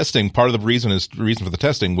all the testing, part of the reason for the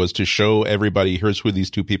testing was to show everybody, here's who these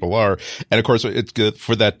two people are. And of course, it's good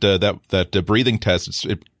for that breathing test.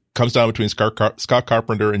 It comes down between Scott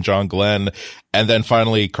Carpenter and John Glenn. And then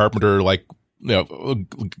finally Carpenter,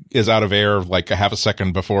 is out of air like a half a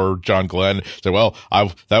second before John Glenn said, well,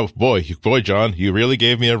 boy, John, you really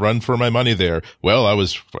gave me a run for my money there. Well, I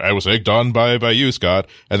was egged on by you, Scott.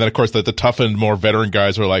 And then of course the toughened, more veteran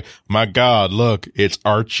guys were like, my God, look, it's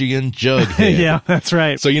Archie and Jughead. Yeah, that's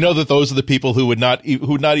right. So that those are the people who would not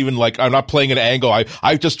even like, I'm not playing an angle.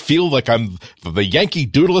 I just feel like I'm the Yankee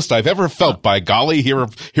doodlest I've ever felt. By golly, here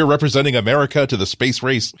representing America to the space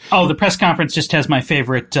race. Oh, the press conference just has my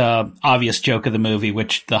favorite obvious joke of the movie,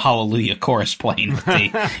 which the Hallelujah chorus playing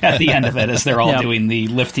at the end of it as they're all doing the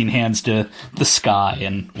lifting hands to the sky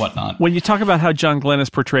and whatnot. When you talk about how John Glenn is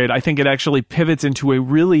portrayed, I think it actually pivots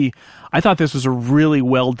into I thought this was a really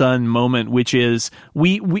well done moment, which is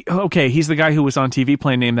he's the guy who was on TV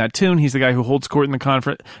playing Name That Tune. He's the guy who holds court in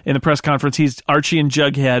the press conference. He's Archie and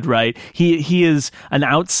Jughead, right? He is an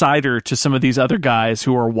outsider to some of these other guys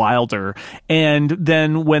who are wilder. And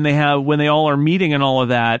then when they all are meeting and all of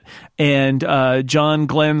that, and John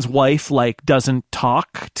Glenn's wife doesn't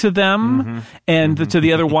talk to them and to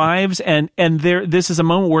the other wives, and this is a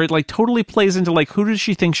moment where it totally plays into who does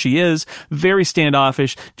she think she is? Very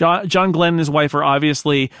standoffish. John Glenn and his wife are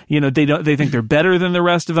obviously, they think they're better than the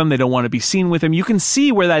rest of them. They don't want to be seen with him. You can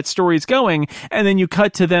see where that story's going, and then you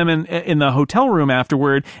cut to them in the hotel room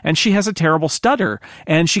afterward, and she has a terrible stutter,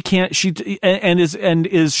 and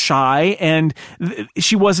is shy, and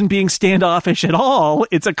she wasn't being standoffish at all.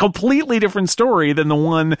 It's a completely different story than the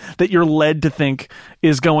one that you're led to think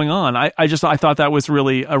is going on. I thought that was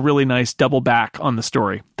really a really nice double back on the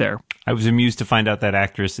story there. I was amused to find out that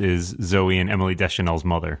actress is Zoe and Emily Deschanel's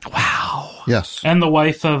mother. Wow. Yes. And the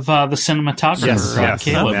wife of the cinematographer,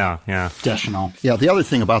 Caleb Deschanel. Yeah, the other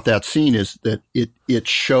thing about that scene is that it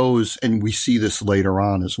shows, and we see this later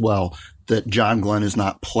on as well, that John Glenn is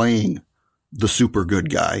not playing the super good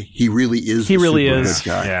guy. He really is the super good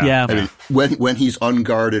guy. Yeah. I mean, when he's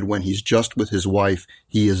unguarded, when he's just with his wife,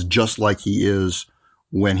 he is just like he is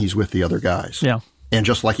when he's with the other guys. Yeah. And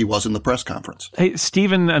just like he was in the press conference. Hey,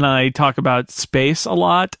 Stephen and I talk about space a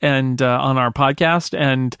lot and on our podcast,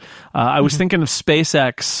 and I was thinking of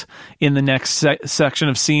SpaceX in the next section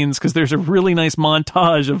of scenes, because there's a really nice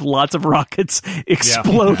montage of lots of rockets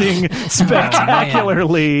exploding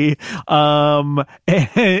spectacularly. And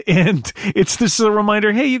it's just a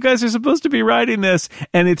reminder, hey, you guys are supposed to be riding this.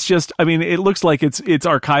 And it's just, it looks like it's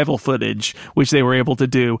archival footage, which they were able to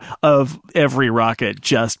do, of every rocket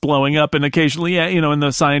just blowing up, and occasionally, and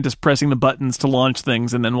the scientists pressing the buttons to launch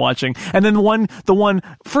things and then watching. And then the one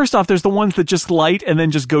first off, there's the ones that just light and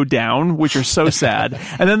then just go down, which are so sad.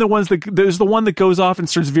 And then there's the one that goes off and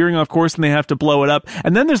starts veering off course and they have to blow it up.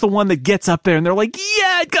 And then there's the one that gets up there and they're like,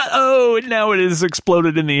 now it is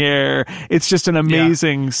exploded in the air. It's just an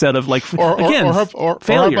amazing set of failure. Or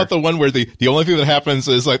how about the one where the only thing that happens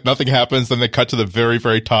is nothing happens, then they cut to the very,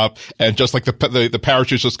 very top, and just the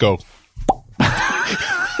parachutes just go.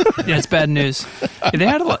 Yeah, it's bad news. They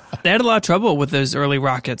had a lot of trouble with those early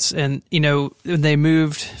rockets, and they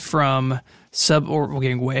moved from we're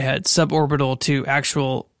getting way ahead, suborbital to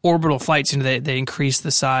actual orbital flights. They increased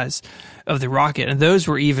the size of the rocket, and those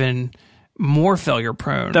were even more failure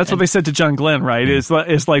prone. That's what they said to John Glenn, right? It's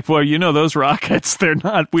like, well, those rockets, they're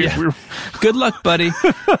not. We're good luck, buddy.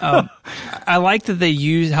 I like that they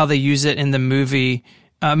use it in the movie.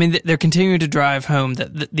 They're continuing to drive home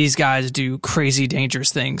that these guys do crazy,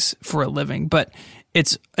 dangerous things for a living. But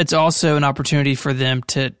it's also an opportunity for them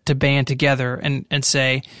to band together and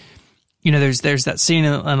say, there's that scene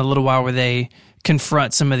in a little while where they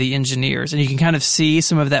confront some of the engineers, and you can kind of see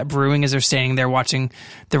some of that brewing as they're standing there watching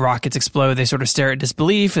the rockets explode. They sort of stare at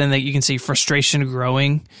disbelief, and then you can see frustration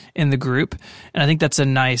growing in the group. And I think that's it's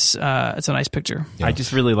a nice picture. Yeah. I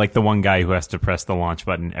just really like the one guy who has to press the launch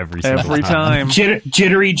button every time.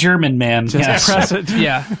 Jittery German man. Just press it.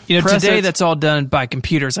 Yeah. Today that's all done by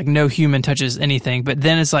computers. Like no human touches anything. But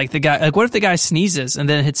then it's like the guy. Like what if the guy sneezes and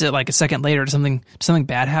then hits it like a second later? Does something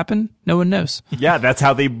bad happen? No one knows. Yeah, that's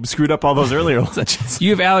how they screwed up all those earlier launches.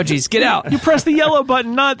 You have allergies. Get out. You press the yellow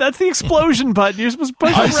button. That's the explosion button. You're supposed to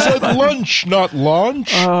push the red said button. lunch, not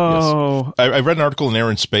launch. Oh. Yes. I read an article in Air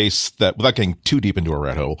and Space that, without getting too deep into a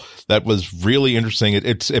rat hole, that was really interesting.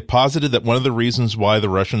 It posited that one of the reasons why the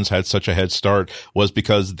Russians had such a head start was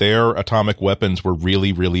because their atomic weapons were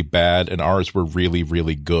really, really bad and ours were really,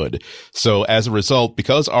 really good. So as a result,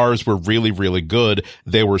 because ours were really, really good,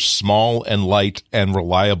 they were small and light and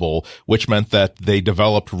reliable, which meant that they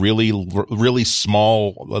developed really, really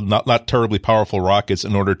small, not terribly powerful rockets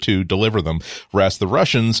in order to deliver them. Whereas the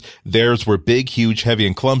Russians, theirs were big, huge, heavy,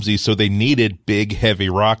 and clumsy, so they needed big, heavy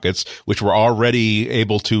rockets, which were already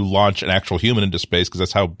able to launch an actual human into space because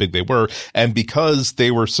that's how big they were. And because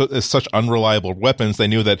they were such unreliable weapons, they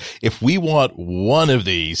knew that if we want one of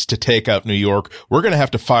these to take out New York, we're going to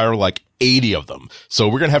have to fire like 80 of them. So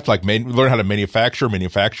we're going to have to learn how to manufacture them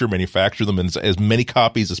in as many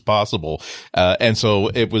copies as possible. And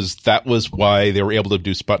so that was why they were able to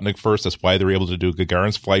do Sputnik first. That's why they were able to do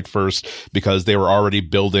Gagarin's flight first, because they were already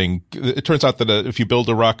building. It turns out that if you build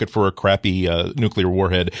a rocket for a crappy nuclear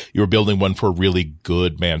warhead, you're building one for a really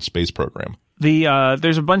good manned space program.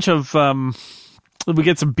 There's a bunch of, we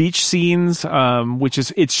get some beach scenes,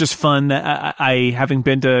 it's just fun. I having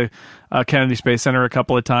been to Kennedy Space Center a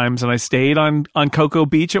couple of times, and I stayed on Cocoa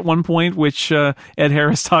Beach at one point, which Ed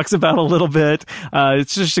Harris talks about a little bit.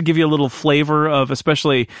 It's just to give you a little flavor of,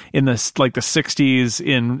 especially in the 60s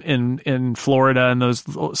in Florida, and those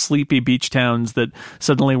sleepy beach towns that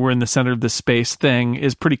suddenly were in the center of the space thing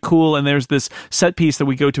is pretty cool. And there's this set piece that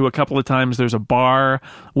we go to a couple of times. There's a bar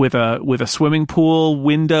with a swimming pool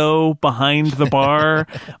window behind the bar,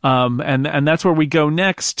 and that's where we go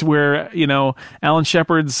next. Where Alan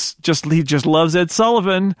Shepard's he just loves Ed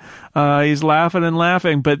Sullivan. He's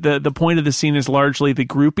laughing, but the point of the scene is largely the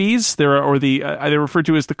groupies. They're referred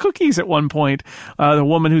to as the cookies at one point. The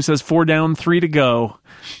woman who says 4 down, 3 to go,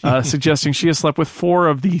 suggesting she has slept with 4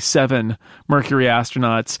 of the 7 Mercury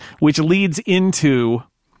astronauts, which leads into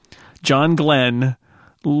John Glenn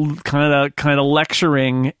kind of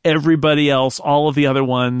lecturing everybody else, all of the other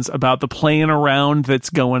ones, about the playing around that's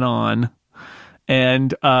going on,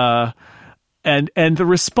 and the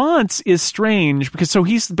response is strange because so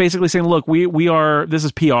he's basically saying, look, we are, this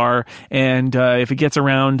is PR, and if it gets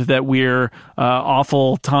around that we're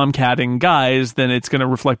awful tomcatting guys, then it's going to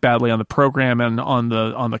reflect badly on the program and on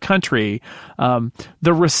the country.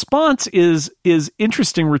 The response is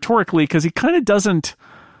interesting rhetorically because he kind of doesn't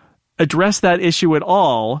address that issue at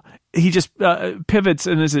all. He just pivots,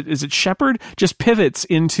 and is it Shepard? Just pivots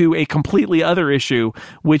into a completely other issue,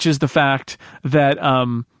 which is the fact that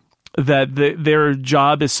their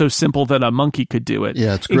job is so simple that a monkey could do it.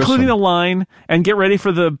 Yeah, it's including the line, and get ready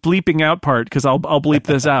for the bleeping out part because I'll bleep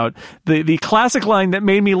this out. The classic line that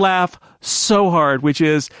made me laugh so hard, which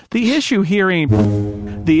is the issue here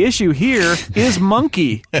is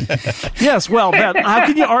monkey. Yes, well, how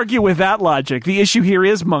can you argue with that logic? The issue here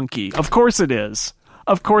is monkey. Of course it is.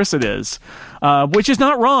 Which is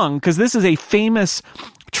not wrong, because this is a famous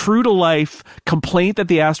true-to-life complaint that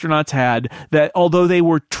the astronauts had, that although they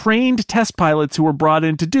were trained test pilots who were brought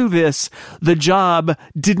in to do this, the job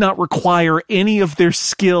did not require any of their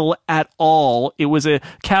skill at all. It was a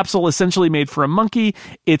capsule essentially made for a monkey.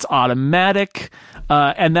 It's automatic,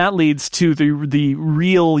 and that leads to the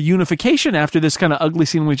real unification after this kind of ugly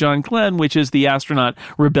scene with John Glenn, which is the astronaut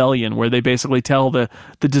rebellion, where they basically tell the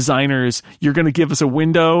designers, you're going to give us a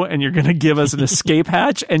window, and you're going to give us an escape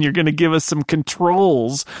hatch, and you're going to give us some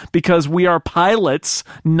controls, because we are pilots,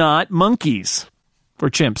 not monkeys. Or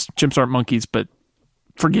chimps. Chimps aren't monkeys, but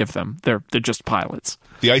forgive them. They're just pilots.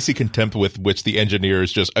 The icy contempt with which the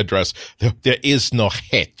engineers just address, there is no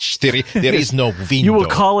hatch. There is no window. You will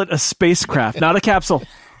call it a spacecraft, not a capsule.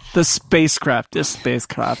 The spacecraft. Yes.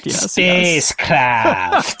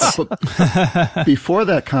 Spacecraft. Before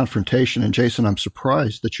that confrontation, and Jason, I'm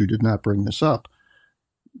surprised that you did not bring this up,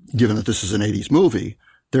 given that this is an 80s movie,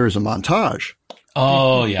 there is a montage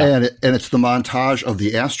Oh, yeah. And it's the montage of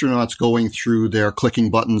the astronauts going through their clicking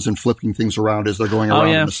buttons and flipping things around as they're going around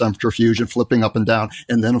in the centrifuge and flipping up and down.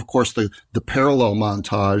 And then, of course, the parallel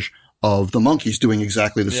montage of the monkeys doing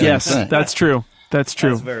exactly the same thing. Yes, that's true. That's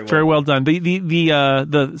true. That's very well done. The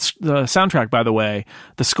soundtrack, by the way,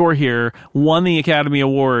 the score here won the Academy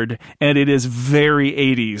Award, and it is very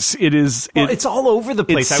 80s. It's all over the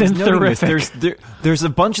place. I was noting this. There's a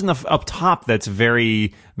bunch up top that's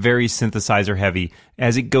very, very synthesizer heavy.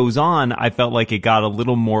 As it goes on, I felt like it got a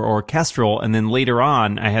little more orchestral, and then later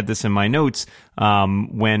on, I had this in my notes.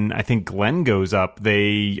 When I think Glenn goes up,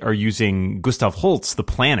 they are using Gustav Holst, The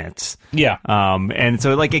Planets. Yeah. And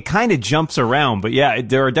so like it kind of jumps around, but yeah,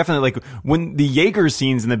 there are definitely like when the Yeager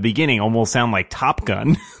scenes in the beginning almost sound like Top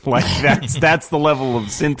Gun. Like that's the level of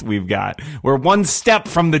synth we've got. We're one step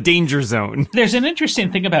from the danger zone. There's an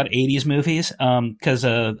interesting thing about 80s movies, because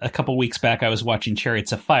a couple weeks back I was watching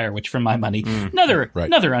Chariots of Fire, which for my money, another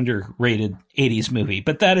underrated 80s movie.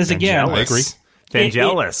 But that is again, I agree.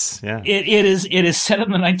 Vangelis, It is set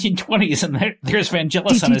in the 1920s, and there's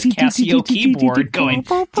Vangelis on his Casio keyboard going.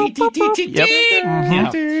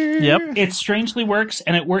 Yep. It strangely works,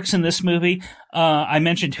 and it works in this movie. I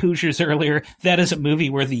mentioned Hoosiers earlier. That is a movie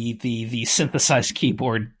where the synthesized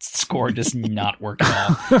keyboard score does not work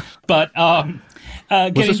at all. But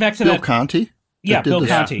getting back to Bill Conti? Yeah, Bill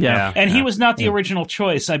Conti. Yeah. And he was not the original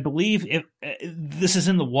choice. I believe this is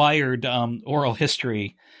in the Wired oral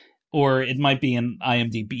history. Or it might be in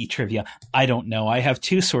IMDb trivia. I don't know. I have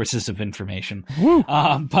two sources of information.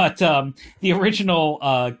 But the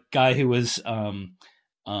original guy who was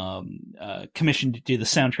commissioned to do the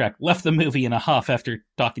soundtrack left the movie in a huff after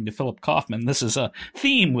talking to Philip Kaufman. This is a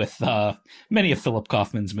theme with many of Philip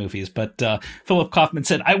Kaufman's movies. But Philip Kaufman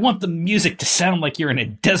said, I want the music to sound like you're in a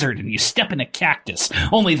desert and you step in a cactus.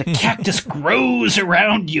 Only the cactus grows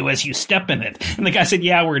around you as you step in it. And the guy said,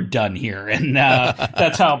 yeah, we're done here. And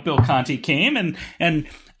that's how Bill Conti came. And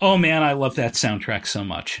oh man, I love that soundtrack so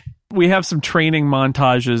much. We have some training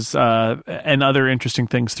montages and other interesting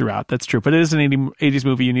things throughout. That's true. But it is an 80s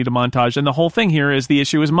movie. You need a montage. And the whole thing here is the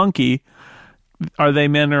issue is monkey. Are they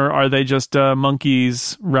men or are they just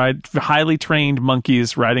monkeys, highly trained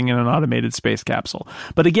monkeys riding in an automated space capsule?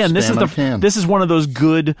 But again, this is one of those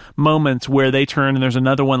good moments where they turn, and there's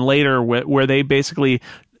another one later where they basically...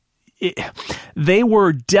 they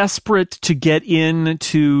were desperate to get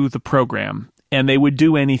into the program, and they would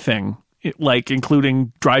do anything. Like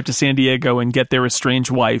including drive to San Diego and get their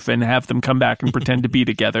estranged wife and have them come back and pretend to be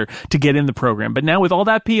together to get in the program. But now with all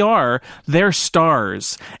that PR, they're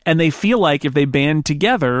stars, and they feel like if they band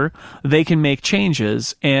together, they can make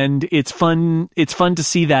changes. And it's fun. It's fun to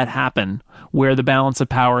see that happen, where the balance of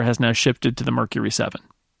power has now shifted to the Mercury 7,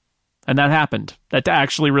 and that happened. That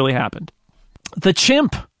actually really happened. The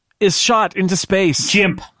chimp is shot into space.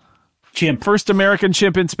 Chimp. First American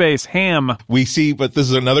chimp in space. Ham. We see, but this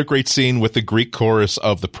is another great scene with the Greek chorus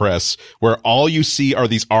of the press, where all you see are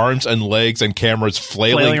these arms and legs and cameras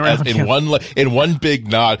flailing around, in one big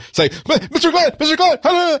knot. It's like, Mr.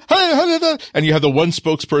 Glenn, and you have the one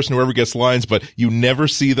spokesperson whoever gets lines, but you never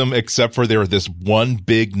see them except for they're this one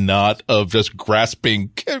big knot of just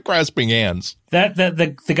grasping hands.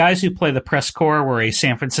 The guys who play the press corps were a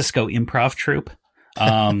San Francisco improv troupe.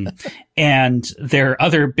 And their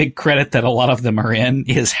other big credit that a lot of them are in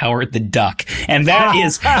is Howard the Duck. And that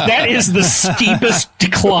is the steepest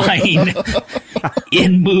decline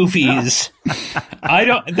in movies.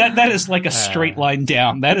 That is like a straight line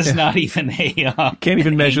down. That is not even a, can't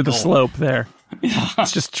even measure the slope there.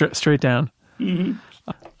 It's just straight down.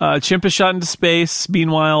 Mm-hmm. Chimp is shot into space.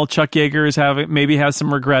 Meanwhile, Chuck Yeager maybe has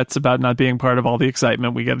some regrets about not being part of all the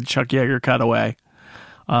excitement. We got a Chuck Yeager cutaway.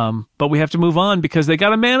 But we have to move on because they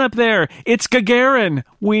got a man up there. It's Gagarin.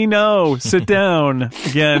 We know. Sit down.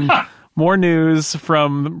 Again, more news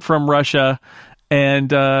from Russia.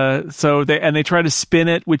 And so they try to spin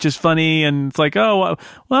it, which is funny. And it's like, oh,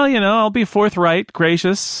 well, I'll be forthright,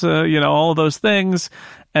 gracious, all of those things.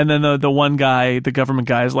 And then the one guy, the government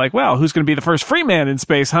guy, is like, well, who's going to be the first free man in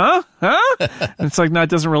space, huh? And it's like, no, it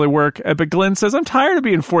doesn't really work. But Glenn says, I'm tired of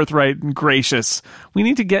being forthright and gracious. We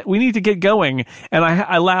need to get going. And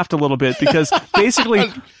I laughed a little bit because basically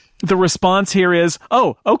the response here is,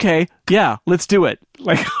 oh, okay, yeah, let's do it.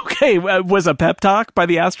 Like, okay, was a pep talk by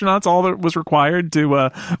the astronauts all that was required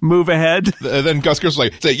to move ahead? And then Gus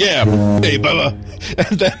Grissom say, yeah, hey, Bubba.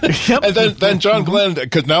 And then John Glenn,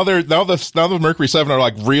 because now the Mercury 7 are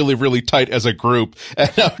like really, really tight as a group.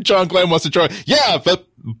 And now John Glenn wants to try, yeah, but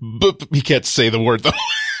he can't say the word though.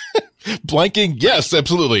 Blanking, yes,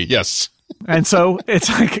 absolutely, yes. And so it's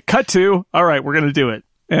like, cut to, all right, we're going to do it.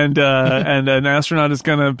 and an astronaut is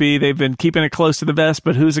going to be. They've been keeping it close to the vest,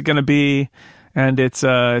 but who's it going to be? And it's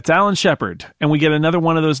Alan Shepard, and we get another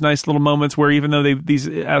one of those nice little moments where even though these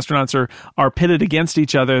astronauts are pitted against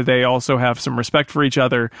each other, they also have some respect for each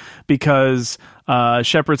other because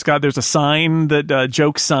Shepard's there's a sign that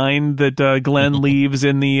joke sign that Glenn leaves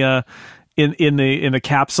in the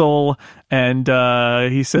capsule, and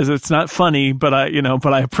he says it's not funny, but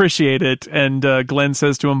I appreciate it. And Glenn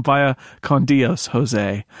says to him, "Vaya con Dios,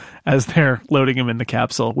 Jose," as they're loading him in the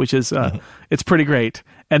capsule, which is it's pretty great.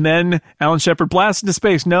 And then Alan Shepard blasts into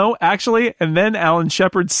space. No, actually, and then Alan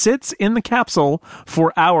Shepard sits in the capsule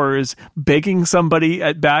for hours, begging somebody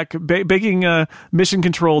begging Mission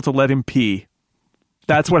Control to let him pee.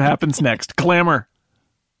 That's what happens next. Glamour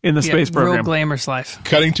in the space program. Real glamorous life.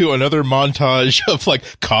 Cutting to another montage of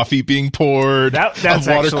like coffee being poured. That's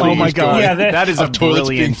water actually, oh my god, yeah, that is a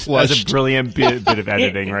brilliant bit of editing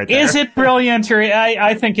editing right there. Is it brilliant, or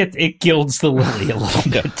I think it gilds the lily a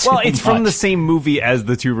little bit. Well, it's from the same movie as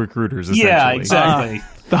The Two Recruiters. Essentially. Yeah, exactly.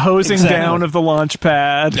 The hosing down of the launch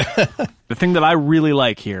pad. The thing that I really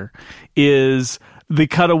like here is the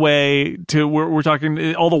cutaway to we're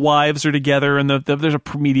talking. All the wives are together, and there's a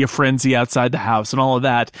media frenzy outside the house, and all of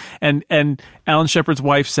that. And Alan Shepard's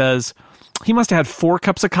wife says he must have had 4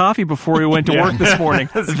 cups of coffee before he went to work this morning.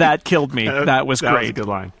 That killed me. That was great. That was a good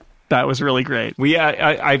line. That was really great.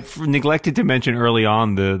 I've neglected to mention early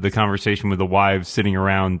on the conversation with the wives sitting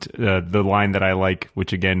around. The line that I like,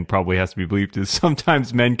 which again probably has to be bleeped, is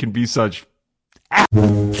sometimes men can be such.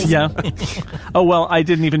 Yeah. Oh, well, I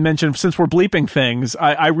didn't even mention, since we're bleeping things,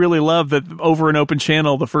 I really love that over an open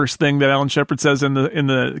channel, the first thing that Alan Shepard says in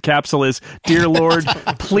the capsule is, "Dear Lord,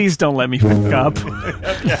 please don't let me fuck up."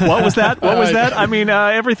 What was that? I mean,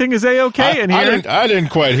 everything is A-okay in here. I didn't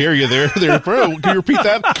quite hear you there, bro. Can you repeat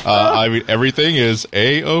that? I mean, everything is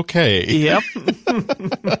A-okay. Yep.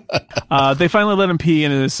 They finally let him pee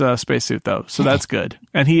in his spacesuit, though, so that's good.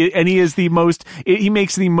 And he is he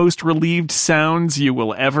makes the most relieved sounds you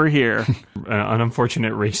will ever hear. An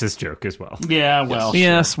unfortunate racist joke as well. Yeah, well.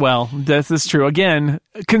 Yes, sure. well, that's true. Again,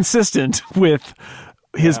 consistent with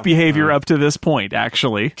his behavior up to this point,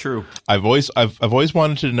 actually. True. I've always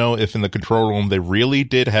wanted to know if in the control room they really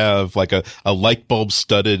did have like a light bulb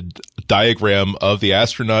studded diagram of the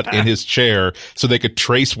astronaut in his chair so they could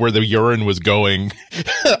trace where the urine was going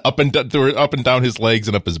up and down his legs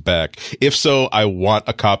and up his back. If so, I want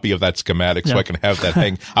a copy of that schematic so I can have that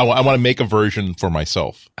hang. I want to make a version for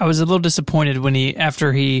myself. I was a little disappointed when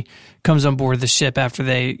after he comes on board the ship, after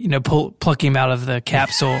they, pluck him out of the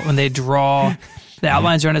capsule, when they draw the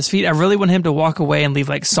outlines are on his feet. I really want him to walk away and leave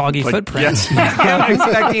like soggy footprints. Yeah. I'm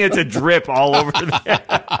expecting it to drip all over there.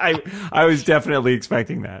 I was definitely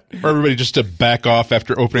expecting that. Or everybody just to back off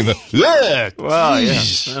after opening the. Well,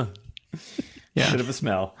 yeah. Bit of a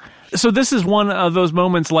smell. So this is one of those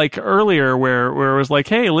moments like earlier where it was like,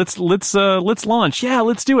 hey, let's launch. Yeah,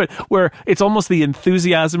 let's do it. Where it's almost the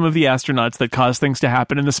enthusiasm of the astronauts that cause things to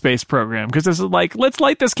happen in the space program. Because this is like, let's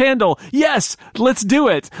light this candle. Yes, let's do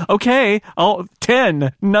it. Okay,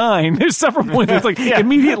 10, 9. There's several points. It's like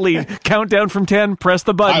immediately count down from 10, press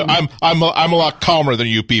the button. I'm a lot calmer than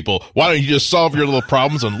you people. Why don't you just solve your little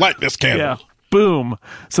problems and light this candle? Yeah, boom.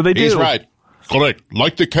 So they do. He's right. Correct.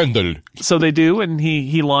 Light the candle. So they do, and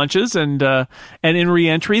he launches, and in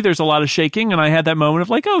re-entry, there's a lot of shaking, and I had that moment of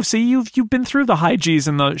like, oh, see, you've been through the high G's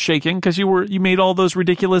and the shaking because you made all those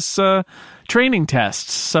ridiculous training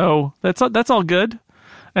tests. So that's all good.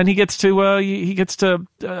 And he gets to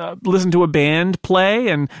listen to a band play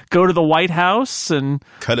and go to the White House and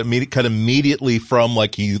cut immediately from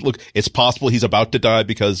like it's possible he's about to die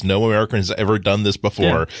because no American has ever done this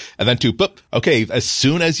before, and then okay, as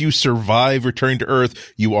soon as you survive returning to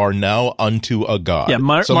Earth, you are now unto a god. Yeah,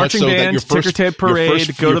 marching band, ticker tape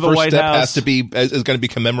parade, go to the White House. Is going to be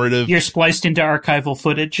commemorative. You're spliced into archival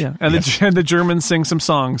footage. Yeah, and the Germans sing some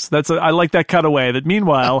songs. I like that cutaway. That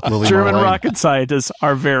meanwhile, German rocket scientists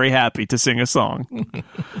are very happy to sing a song.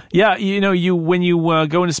 Yeah, when you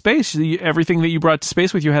go into space, everything that you brought to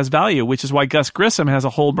space with you has value, which is why Gus Grissom has a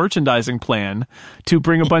whole merchandising plan to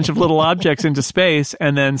bring a bunch of little objects into space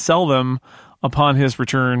and then sell them upon his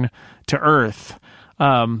return to Earth.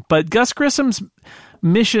 But Gus Grissom's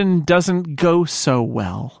mission doesn't go so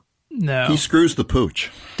well. No, he screws the pooch.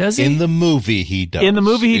 Does he? In the movie, he does. In the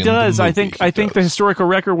movie, he does. I think the historical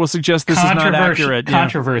record will suggest this is not accurate.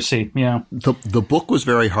 Controversy. Yeah. The book was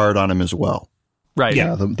very hard on him as well. Right.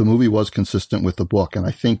 Yeah. The movie was consistent with the book, and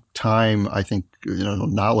I think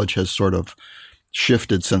knowledge has sort of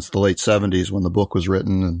shifted since the late 70s when the book was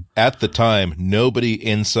written. And at the time, nobody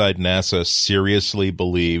inside NASA seriously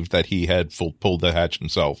believed that he had pulled the hatch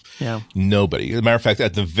himself. Yeah. Nobody. As a matter of fact,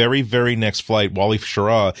 at the very, very next flight, Wally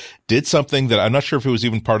Schirra did something that I'm not sure if it was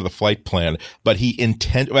even part of the flight plan, but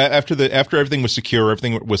after everything was secure,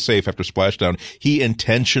 everything was safe after splashdown, he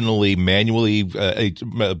intentionally manually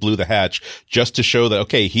blew the hatch just to show that,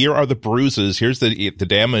 okay, here are the bruises, here's the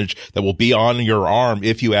damage that will be on your arm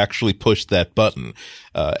if you actually push that button.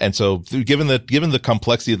 And so given the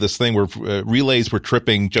complexity of this thing where relays were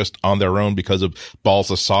tripping just on their own because of balls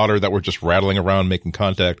of solder that were just rattling around making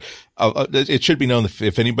contact, it should be known that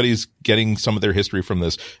if anybody's getting some of their history from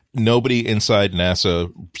this, nobody inside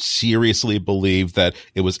NASA seriously believed that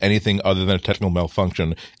it was anything other than a technical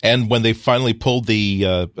malfunction. And when they finally pulled the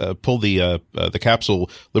capsule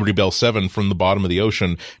Liberty Bell 7 from the bottom of the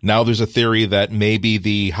ocean, now there's a theory that maybe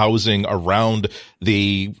the housing around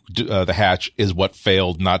the hatch is what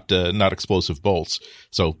failed, not explosive bolts.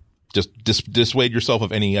 So just dissuade yourself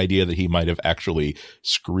of any idea that he might have actually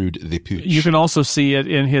screwed the pooch. You can also see it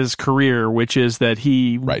in his career, which is that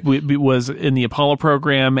he was in the Apollo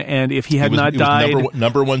program, and if he had not died,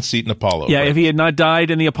 number one seat in Apollo. Yeah, if he had not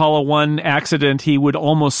died in the Apollo 1 accident, he would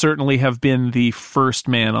almost certainly have been the first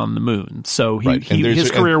man on the moon. So his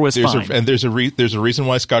career was fine. And there's a reason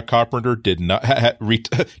why Scott Carpenter did not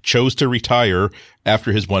chose to retire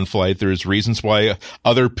after his one flight. There's reasons why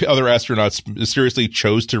other astronauts seriously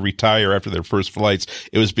chose to retire after their first flights.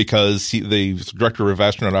 It was because the director of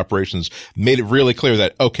astronaut operations made it really clear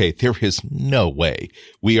that, okay, there is no way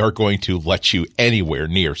we are going to let you anywhere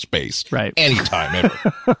near space, right, anytime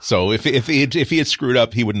ever. So if he had screwed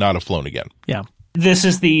up, he would not have flown again. Yeah. This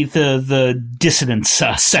is the dissonance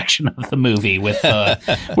section of the movie with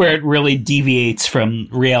where it really deviates from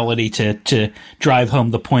reality to drive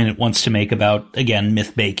home the point it wants to make about, again,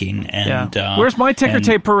 myth-making. And where's my ticker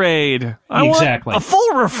tape parade? I want a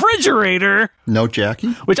full refrigerator. No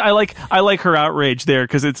Jackie? Which I like her outrage there,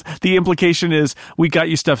 because it's the implication is we got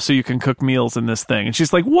you stuff so you can cook meals in this thing. And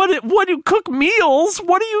she's like, what do cook meals?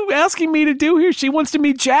 What are you asking me to do here? She wants to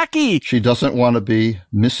meet Jackie. She doesn't want to be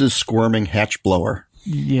Mrs. Squirming Hatch Blower.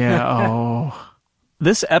 Yeah. Oh.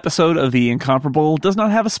 This episode of The Incomparable does not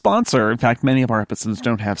have a sponsor. In fact, many of our episodes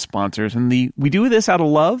don't have sponsors. And we do this out of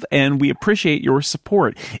love, and we appreciate your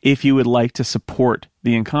support. If you would like to support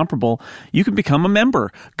The Incomparable, you can become a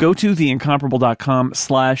member. Go to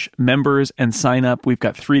theincomparable.com/members and sign up. We've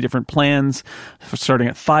got 3 different plans starting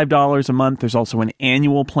at $5 a month. There's also an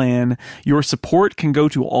annual plan. Your support can go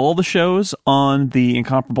to all the shows on the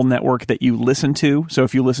Incomparable Network that you listen to. So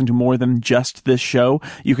if you listen to more than just this show,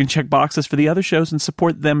 you can check boxes for the other shows and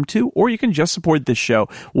support them too, or you can just support this show,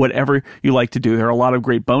 whatever you like to do. There are a lot of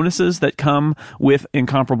great bonuses that come with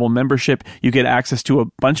Incomparable membership. You get access to a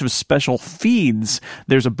bunch of special feeds.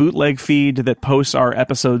 There's a bootleg feed that posts our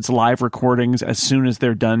episodes live recordings as soon as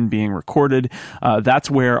they're done being recorded. That's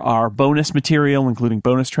where our bonus material, including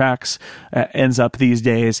bonus tracks, ends up these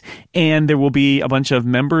days. And there will be a bunch of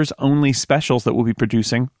members-only specials that we'll be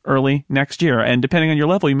producing early next year. And depending on your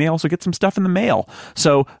level, you may also get some stuff in the mail.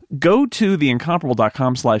 So go to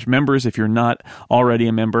theincomparable.com/members if you're not already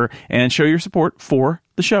a member, and show your support for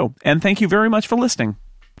the show. And thank you very much for listening.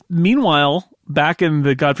 Meanwhile, back in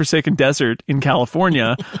the godforsaken desert in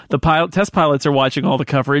California, the test pilots are watching all the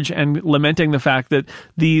coverage and lamenting the fact that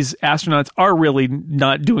these astronauts are really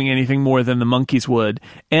not doing anything more than the monkeys would.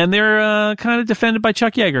 And they're kind of defended by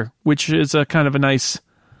Chuck Yeager, which is a kind of a nice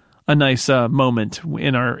moment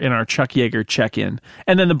in our Chuck Yeager check-in.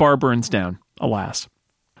 And then the bar burns down, alas.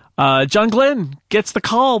 John Glenn gets the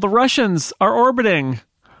call. The Russians are orbiting.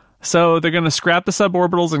 So they're going to scrap the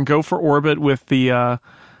suborbitals and go for orbit with the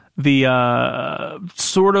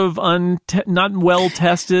sort of not well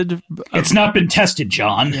tested. It's not been tested,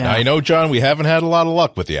 John. Yeah. I know, John. We haven't had a lot of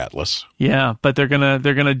luck with the Atlas. Yeah, but they're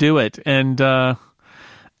gonna do it, and so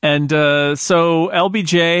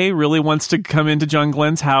LBJ really wants to come into John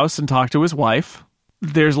Glenn's house and talk to his wife.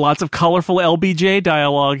 There's lots of colorful LBJ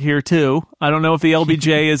dialogue here too. I don't know if the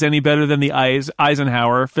LBJ is any better than the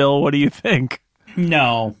Eisenhower. Phil, what do you think?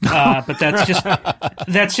 No, but that's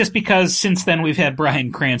just because since then we've had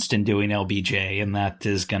Bryan Cranston doing LBJ, and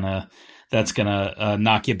that's gonna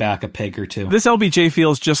knock you back a peg or two. This LBJ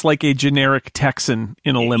feels just like a generic Texan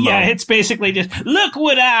in a limo. Yeah, it's basically just, look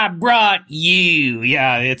what I brought you.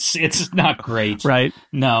 Yeah, it's not great. Right.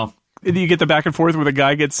 No. You get the back and forth where the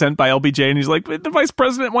guy gets sent by LBJ and he's like, the vice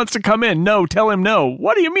president wants to come in. No, tell him no.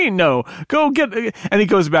 What do you mean no? Go get, and he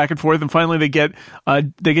goes back and forth, and finally they get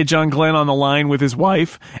John Glenn on the line with his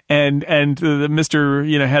wife, and the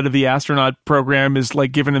Mr. Head of the astronaut program is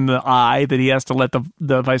like giving him the eye that he has to let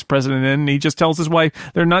the vice president in, and he just tells his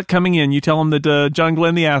wife, they're not coming in. You tell him that John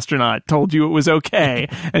Glenn the astronaut told you it was okay,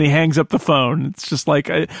 and he hangs up the phone. It's just like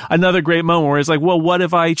another great moment where it's like, well, what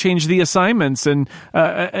if I change the assignments and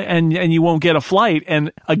you won't get a flight?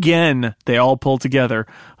 And again, they all pull together.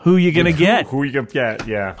 Who you gonna get? Who you gonna get?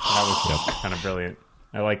 Yeah, that was kind of brilliant.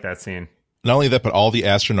 I like that scene. Not only that, but all the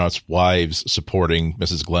astronauts' wives supporting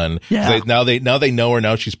Mrs. Glenn. Yeah. Now they know her.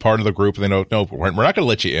 Now she's part of the group, and they know, no, we're not going to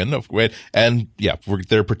let you in. And yeah,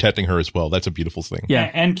 they're protecting her as well. That's a beautiful thing. Yeah,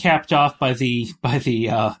 and capped off by the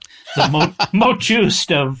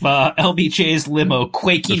Mojust of LBJ's limo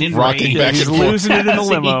quaking just in rocking rain. back He's and forth. losing it in the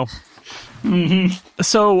limo. Mm-hmm.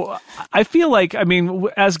 So I feel like,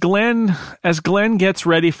 as Glenn gets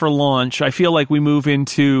ready for launch, I feel like we move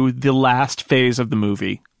into the last phase of the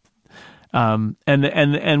movie.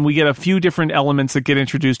 And we get a few different elements that get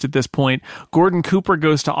introduced at this point. Gordon Cooper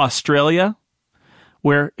goes to Australia,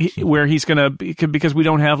 where he's gonna, because we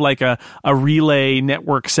don't have like a relay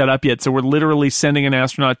network set up yet, so we're literally sending an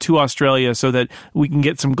astronaut to Australia so that we can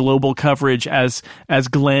get some global coverage as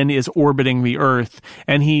Glenn is orbiting the Earth.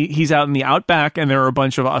 And he's out in the outback, and there are a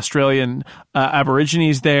bunch of Australian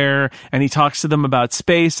Aborigines there, and he talks to them about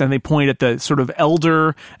space, and they point at the sort of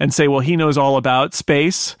elder and say, well, he knows all about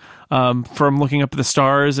space. From looking up at the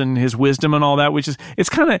stars and his wisdom and all that, it's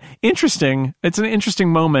kind of interesting. It's an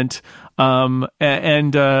interesting moment. And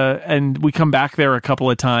we come back there a couple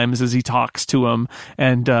of times as he talks to him,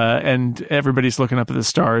 and everybody's looking up at the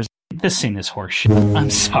stars. This scene is horseshit. I'm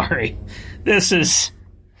sorry. This is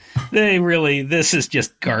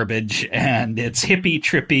just garbage, and it's hippie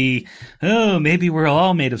trippy. Oh, maybe we're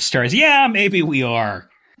all made of stars. Yeah, maybe we are.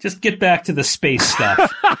 Just get back to the space stuff,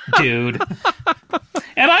 dude.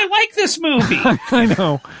 And I like this movie. I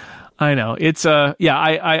know. It's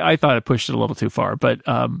I thought it pushed it a little too far, but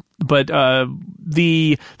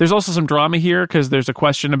there's also some drama here, because there's a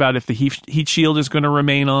question about if the heat shield is going to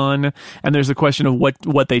remain on, and there's a question of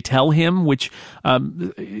what they tell him, which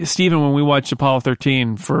Stephen, when we watched Apollo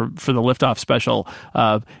 13 for the liftoff special,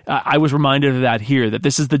 I was reminded of that here, that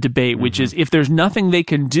this is the debate, which is, if there's nothing they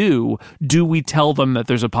can do we tell them that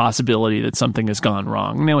there's a possibility that something has gone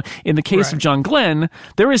wrong? Now, in the case of John Glenn,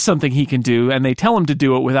 there is something he can do, and they tell him to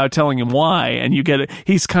do it without telling him why, and you get it.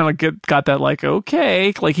 He's kind of got that, like,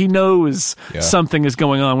 okay, like he knows something is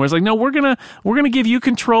going on. Whereas, like, no, we're gonna give you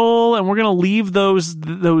control, and we're gonna leave those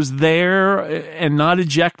there and not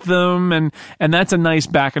eject them, and that's a nice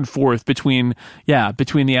back and forth between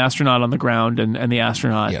the astronaut on the ground and the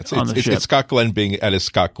astronaut on the ship. It's Scott Glenn being at his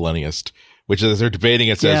Scott Glenniest, which is, they're debating,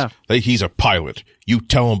 it says that he's a pilot. You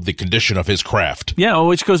tell him the condition of his craft. Yeah,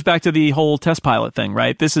 which goes back to the whole test pilot thing,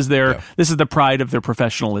 right? This is the pride of their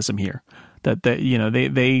professionalism here. That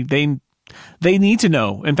they need to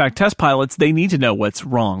know. In fact, test pilots, they need to know what's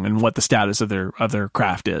wrong and what the status of their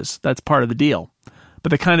craft is. That's part of the deal.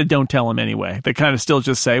 But they kind of don't tell him anyway. They kind of still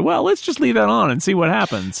just say, well, let's just leave that on and see what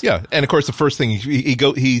happens. Yeah. And of course, the first thing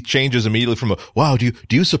he changes immediately from wow, do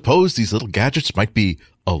you suppose these little gadgets might be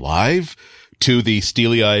alive, to the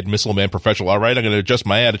steely-eyed missile man professional. All right, I'm going to adjust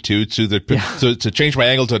my attitude to change my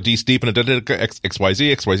angle to de-steep and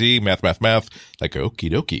XYZ, math. Like,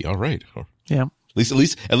 okie dokie. All right. Yeah. At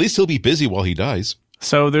least he'll be busy while he dies.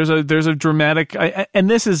 So there's a dramatic,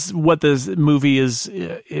 and this is what this movie is.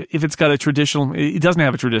 If it's got it doesn't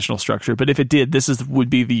have a traditional structure, but if it did,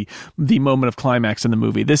 would be the moment of climax in the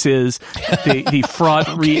movie. This is the fraught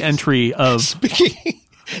re-entry of.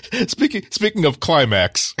 Speaking of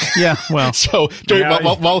climax, yeah, well, so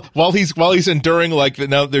while he's enduring, like,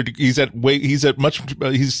 now he's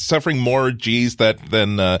suffering more G's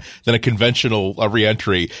than a conventional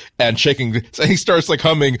reentry, and shaking. So he starts like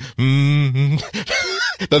humming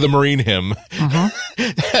the Marine hymn,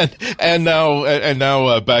 and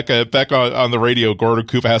now back on the radio, Gordon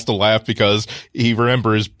Cooper has to laugh because he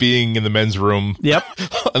remembers being in the men's room,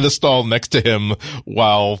 in the stall next to him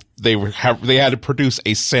while they had to produce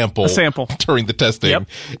a sample during the testing,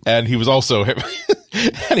 and he was also and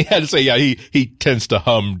he had to say, he tends to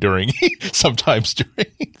hum sometimes during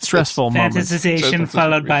stressful moments. Fantasization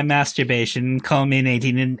followed by masturbation,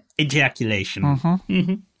 culminating in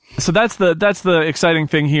ejaculation. So that's the exciting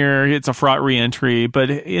thing here. It's a fraught re-entry,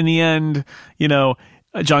 but in the end,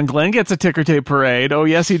 John Glenn gets a ticker tape parade. Oh,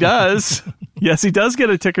 yes, he does. Yes, he does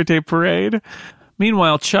get a ticker tape parade.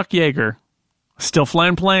 Meanwhile, Chuck Yeager, still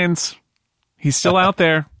flying planes. He's still out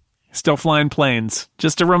there. Still flying planes.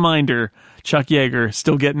 Just a reminder, Chuck Yeager,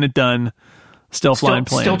 still getting it done. Still flying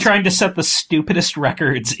planes. Still trying to set the stupidest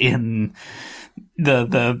records in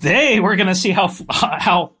the hey, we're going to see how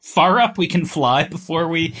far up we can fly before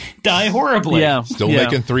we die horribly. Yeah. Still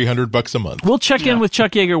making $300 a month. We'll check in with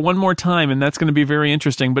Chuck Yeager one more time, and that's going to be very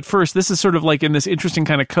interesting. But first, this is sort of like in this interesting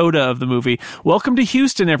kind of coda of the movie. Welcome to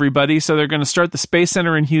Houston, everybody. So they're going to start the Space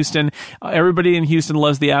Center in Houston. Everybody in Houston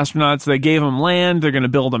loves the astronauts. They gave them land. They're going to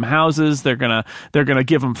build them houses. They're going to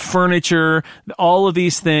give them furniture. All of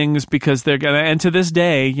these things because they're going to. And to this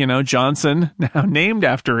day, you know, Johnson, now named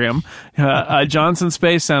after him, Johnson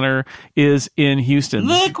Space Center is in Houston.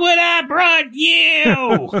 Look what I brought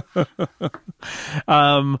you!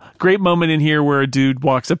 Great moment in here where a dude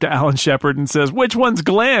walks up to Alan Shepard and says, "Which one's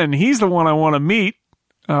Glenn? He's the one I want to meet."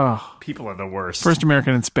 Oh, people are the worst. First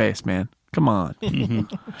American in space, man. Come on.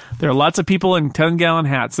 There are lots of people in 10-gallon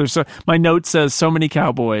hats. My note says so many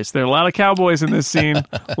cowboys. There are a lot of cowboys in this scene.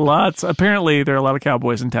 Apparently, there are a lot of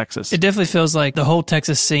cowboys in Texas. It definitely feels like the whole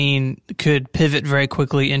Texas scene could pivot very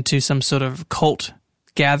quickly into some sort of cult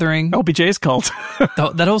gathering. LBJ's cult.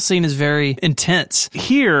 That whole scene is very intense.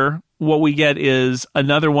 Here, what we get is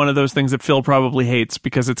another one of those things that Phil probably hates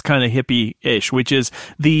because it's kind of hippie-ish, which is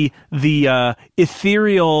the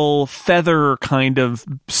ethereal feather kind of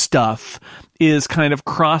stuff is kind of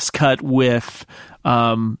cross-cut with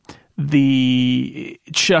the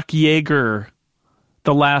Chuck Yeager,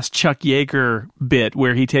 the last Chuck Yeager bit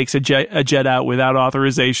where he takes a jet out without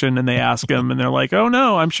authorization and they ask him and they're like, "Oh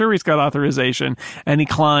no, I'm sure he's got authorization." And he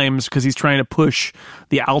climbs because he's trying to push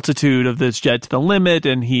the altitude of this jet to the limit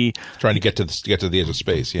and he trying to get to the edge of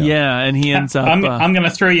space. Yeah. Yeah. And he ends up, I'm going to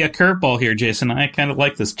throw you a curveball here, Jason. I kind of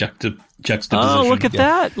like this juxtaposition. Oh, look at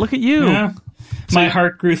that. Look at you. Yeah. My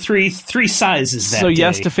heart grew three sizes that day. So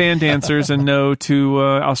yes to fan dancers and no to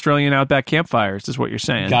Australian outback campfires is what you're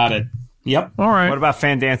saying. Got it. Yep. All right. What about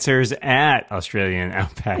fan dancers at Australian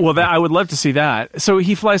Outback? Well, I would love to see that. So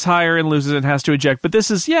he flies higher and loses and has to eject. But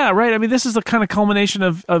this is, right. I mean, this is the kind of culmination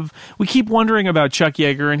of we keep wondering about Chuck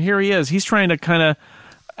Yeager, and here he is. He's trying to kind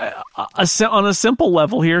of, on a simple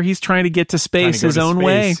level here, he's trying to get to space his own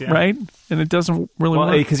way, right? And it doesn't really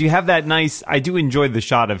work. Because you have that nice, I do enjoy the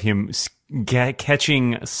shot of him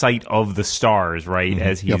catching sight of the stars, right,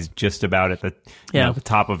 as he's just about at the the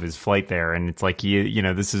top of his flight there, and it's like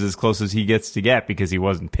this is as close as he gets to get because he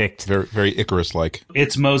wasn't picked. Very, very Icarus-like.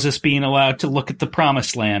 It's Moses being allowed to look at the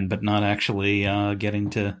promised land, but not actually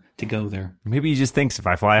getting to go there. Maybe he just thinks if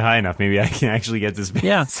I fly high enough, maybe I can actually get to space.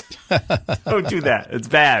 Yeah. Don't do that. It's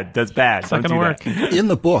bad. That's bad. It's not going to work. In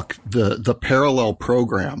the book, the parallel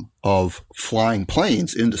program of flying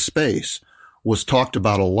planes into space was talked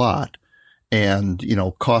about a lot. And,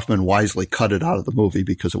 Kaufman wisely cut it out of the movie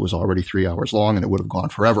because it was already 3 hours long and it would have gone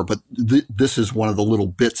forever. But this is one of the little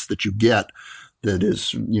bits that you get that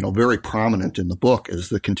is, very prominent in the book as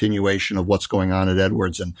the continuation of what's going on at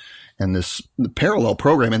Edwards and this parallel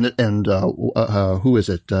program. And who is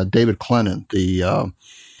it? David Clennon,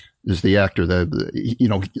 is the actor.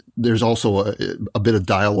 There's also a bit of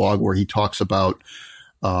dialogue where he talks about,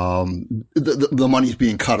 the money's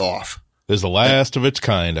being cut off. There's the last of its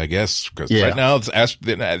kind, I guess, because right now the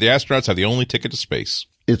astronauts have the only ticket to space.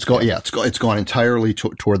 It's gone entirely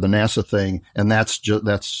toward the NASA thing, and that's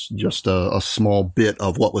just a small bit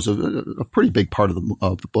of what was a pretty big part of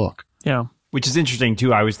the book. Yeah, which is interesting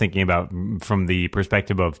too. I was thinking about from the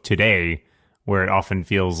perspective of today, where it often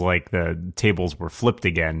feels like the tables were flipped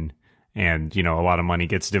again, and a lot of money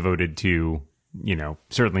gets devoted to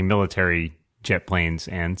certainly military jet planes,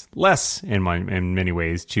 and less in many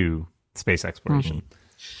ways to space exploration.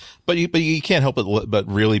 Mm-hmm. But you can't help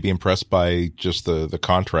but really be impressed by just the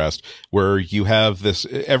contrast where you have this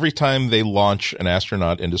every time they launch an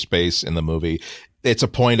astronaut into space in the movie. It's a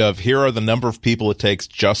point of here are the number of people it takes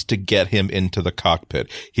just to get him into the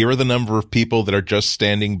cockpit. Here are the number of people that are just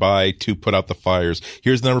standing by to put out the fires.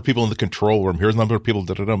 Here's the number of people in the control room. Here's the number of people.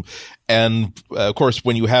 And of course,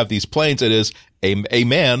 when you have these planes, it is a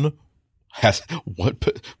man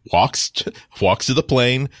walks to the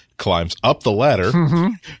plane, climbs up the ladder,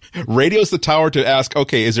 radios the tower to ask,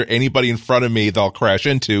 okay, is there anybody in front of me that I'll crash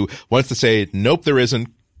into? Wants to say, nope, there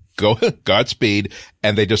isn't. Go, Godspeed.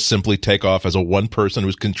 And they just simply take off as a one person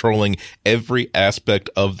who's controlling every aspect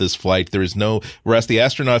of this flight. Whereas the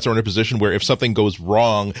astronauts are in a position where if something goes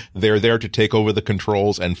wrong, they're there to take over the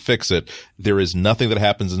controls and fix it. There is nothing that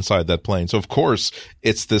happens inside that plane. So of course,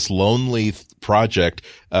 it's this lonely project.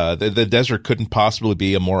 The desert couldn't possibly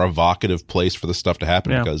be a more evocative place for the stuff to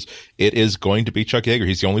happen because it is going to be Chuck Yeager.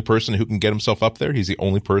 He's the only person who can get himself up there. He's the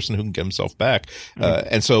only person who can get himself back.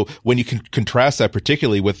 And so when you can contrast that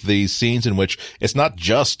particularly with the scenes in which it's not not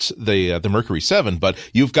just the Mercury 7, but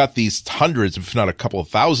you've got these hundreds, if not a couple of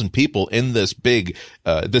thousand people in this big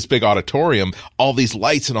auditorium, all these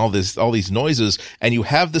lights and all these noises. And you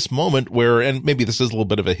have this moment where, and maybe this is a little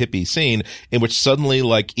bit of a hippie scene, in which suddenly,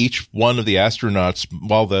 like, each one of the astronauts,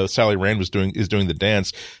 while the Sally Rand is doing the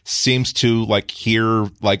dance, seems to like hear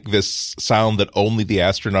like this sound that only the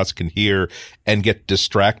astronauts can hear and get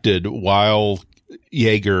distracted while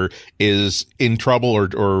Yeager is in trouble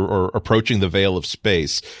or approaching the veil of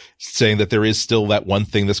space, saying that there is still that one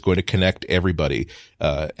thing that's going to connect everybody.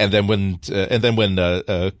 And then when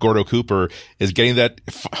Gordo Cooper is getting that,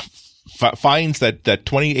 finds that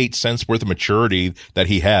 28 cents worth of maturity that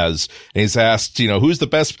he has, and he's asked, who's the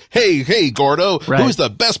best? Hey, Gordo, right. Who's the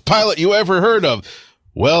best pilot you ever heard of?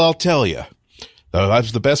 Well, I'll tell you.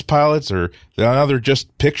 The best pilots they're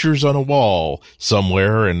just pictures on a wall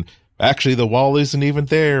somewhere, and actually the wall isn't even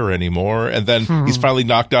there anymore. And then he's finally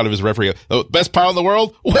knocked out of his reverie. Oh, best pilot in the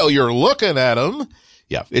world? Well, you're looking at him.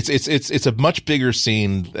 Yeah, it's a much bigger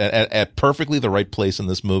scene at perfectly the right place in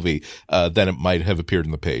this movie than it might have appeared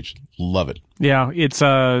on the page. Love it. Yeah, it's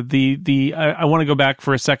I want to go back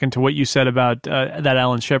for a second to what you said about that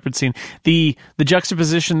Alan Shepard scene. The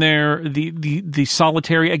juxtaposition there, the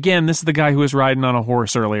solitary. Again, this is the guy who was riding on a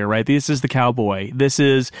horse earlier, right? This is the cowboy.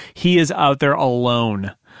 He is out there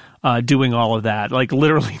alone. Doing all of that, like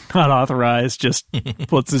literally not authorized, just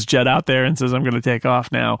puts his jet out there and says, I'm going to take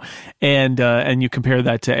off now. And you compare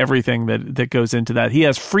that to everything that goes into that. He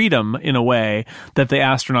has freedom in a way that the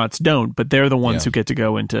astronauts don't, but they're the ones who get to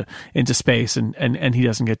go into space and he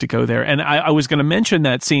doesn't get to go there. And I was going to mention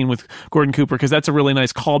that scene with Gordon Cooper because that's a really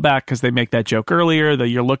nice callback because they make that joke earlier that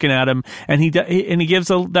you're looking at him and he gives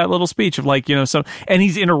that little speech of like, and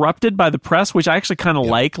he's interrupted by the press, which I actually kind of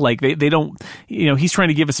like they don't, he's trying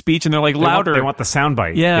to give a speech and they're like louder. They want the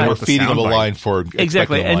soundbite. Yeah. They were feeding him a line for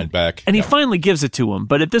exactly a line back. And he finally gives it to him.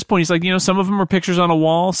 But at this point, he's like, some of them are pictures on a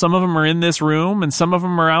wall, some of them are in this room, and some of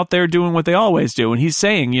them are out there doing what they always do. And he's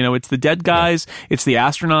saying, it's the dead guys, it's the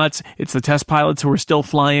astronauts, it's the test pilots who are still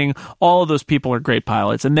flying. All of those people are great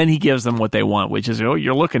pilots. And then he gives them what they want, which is,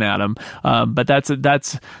 you're looking at them. But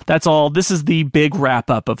that's all. This is the big wrap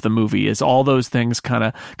up of the movie, is all those things kind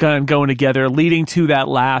of going together, leading to that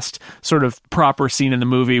last sort of proper scene in the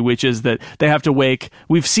movie, which is that they have to wake.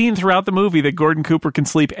 We've seen throughout the movie that Gordon Cooper can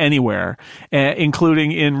sleep anywhere,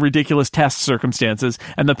 including in ridiculous test circumstances.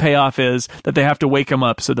 And the payoff is that they have to wake him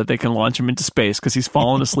up so that they can launch him into space because he's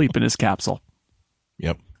fallen asleep in his capsule.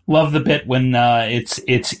 Yep. Love the bit when it's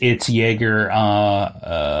Yeager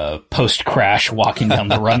post crash walking down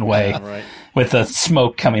the runway right. with the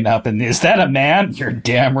smoke coming up, and is that a man? You're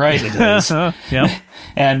damn right it is. Yeah.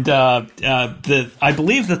 And I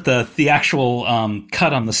believe that the actual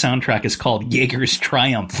cut on the soundtrack is called Yeager's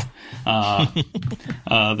Triumph.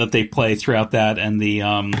 That they play throughout that and the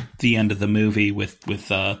end of the movie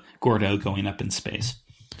with Gordo going up in space.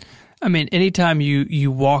 I mean, anytime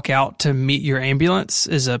you walk out to meet your ambulance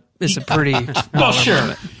is a pretty well,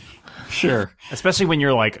 sure. Sure. Especially when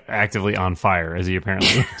you're like actively on fire, as he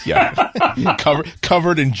apparently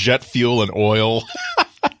covered in jet fuel and oil.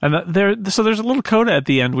 And there's a little coda at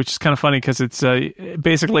the end, which is kind of funny because it's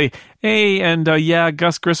basically, hey, and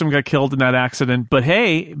Gus Grissom got killed in that accident. But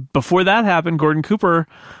hey, before that happened, Gordon Cooper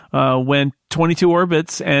went 22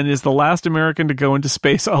 orbits and is the last American to go into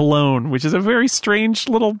space alone, which is a very strange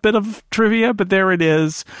little bit of trivia, but there it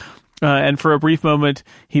is. And for a brief moment,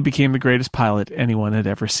 he became the greatest pilot anyone had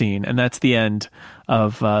ever seen, and that's the end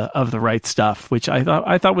of the right stuff, which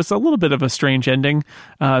I thought was a little bit of a strange ending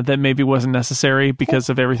that maybe wasn't necessary because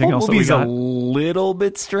of everything else that we got. A little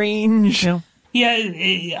bit strange.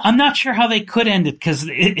 Yeah, I'm not sure how they could end it because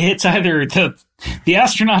it's either the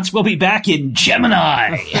astronauts will be back in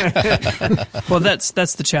Gemini. Well, that's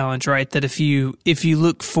the challenge, right? That if you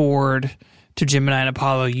look forward to Gemini and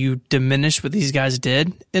Apollo, you diminish what these guys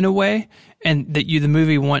did in a way, and that the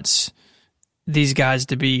movie wants these guys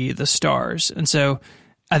to be the stars. And so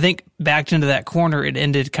I think backed into that corner, it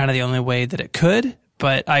ended kind of the only way that it could.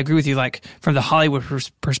 But I agree with you, like from the Hollywood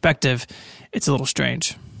perspective, it's a little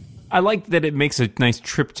strange. I like that it makes a nice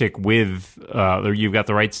triptych with, you've got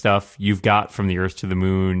the right stuff, you've got From the Earth to the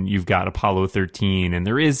Moon, you've got Apollo 13, and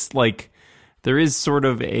there is sort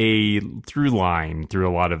of a through line through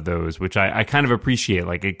a lot of those, which I kind of appreciate.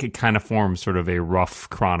 Like it kind of forms sort of a rough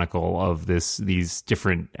chronicle of these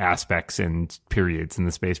different aspects and periods in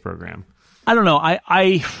the space program. I don't know.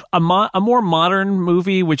 A more modern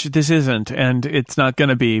movie, which this isn't, and it's not going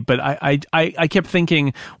to be. But I kept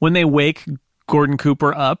thinking when they wake Gordon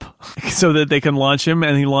Cooper up so that they can launch him,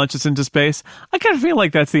 and he launches into space. I kind of feel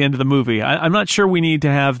like that's the end of the movie. I'm not sure we need to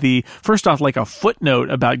have first off, like a footnote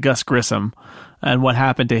about Gus Grissom and what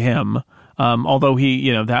happened to him. Although he,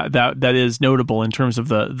 that is notable in terms of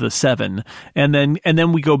the seven. And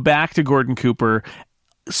then we go back to Gordon Cooper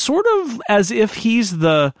sort of as if he's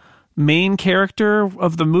the main character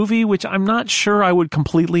of the movie, which I'm not sure I would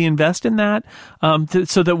completely invest in that,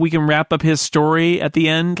 so that we can wrap up his story at the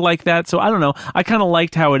end like that. So I don't know. I kind of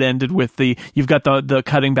liked how it ended with you've got the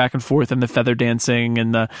cutting back and forth and the feather dancing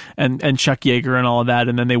and and Chuck Yeager and all of that,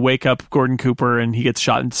 and then they wake up Gordon Cooper and he gets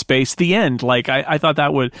shot into space. The end. Like I thought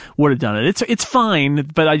that would have done it. It's fine,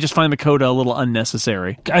 but I just find the coda a little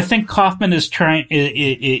unnecessary. I think Kaufman is trying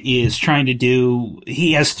to do.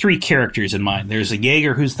 He has three characters in mind. There's a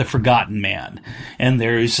Yeager who's the forgotten man, and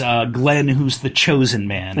there's Glenn who's the chosen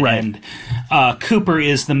man, right. And Cooper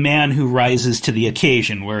is the man who rises to the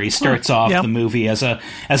occasion, where he starts off the movie as a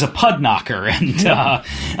pud knocker, and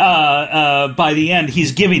by the end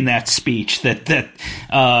he's giving that speech that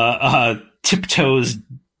tiptoes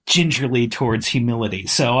gingerly towards humility.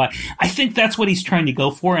 So I think that's what he's trying to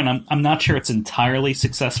go for, and I'm not sure it's entirely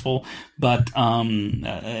successful, but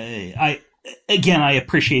I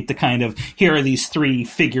appreciate the kind of, here are these three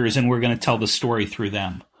figures and we're going to tell the story through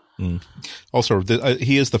them. Mm. Also,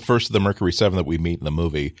 he is the first of the Mercury 7 that we meet in the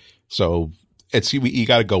movie. So you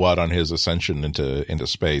got to go out on his ascension into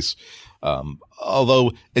space.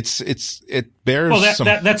 Although it bears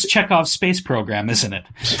that's Chekhov's space program, isn't it?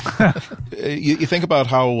 You think about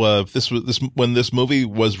how when this movie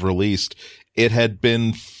was released, it had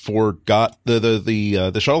been forgot.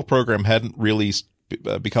 The shuttle program hadn't really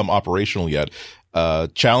become operational yet.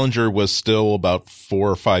 Challenger was still about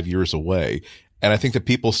 4 or 5 years away. And I think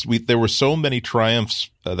that there were so many triumphs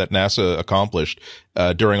that NASA accomplished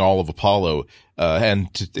during all of Apollo,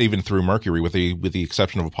 and even through Mercury, with the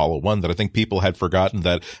exception of Apollo 1, that I think people had forgotten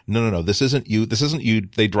that no, this isn't you. This isn't you.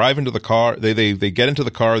 They drive into the car, they get into the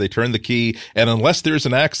car, they turn the key, and unless there's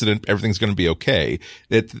an accident, everything's going to be okay.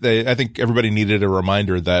 I think everybody needed a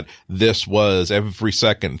reminder that this was, every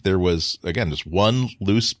second there was, again, just one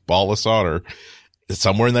loose ball of solder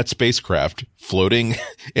somewhere in that spacecraft, floating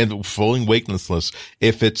and falling weightlessness.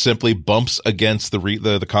 If it simply bumps against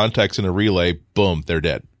the contacts in a relay, boom, they're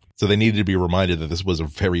dead. So they needed to be reminded that this was a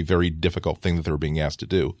very, very difficult thing that they were being asked to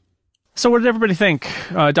do. So what did everybody think?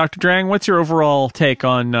 Dr. Drang, what's your overall take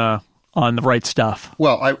on the right stuff?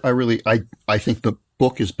 Well, I think the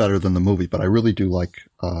book is better than the movie, but I really do like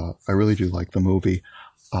the movie.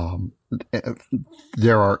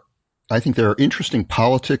 I think there are interesting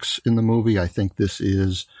politics in the movie. I think this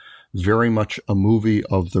is very much a movie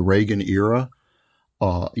of the Reagan era,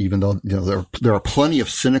 even though there are plenty of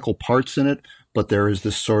cynical parts in it, but there is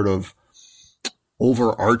this sort of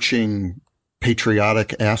overarching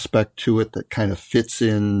patriotic aspect to it that kind of fits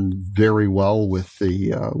in very well with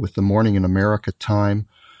the Morning in America time.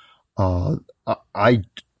 I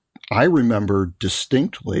remember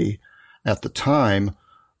distinctly at the time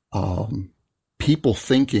people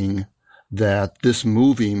thinking that this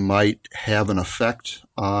movie might have an effect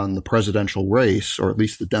on the presidential race, or at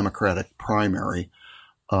least the Democratic primary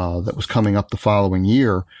that was coming up the following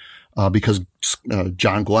year, because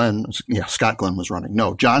Scott Glenn was running.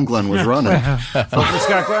 No, John Glenn was running.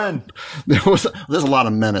 Scott Glenn. There's a lot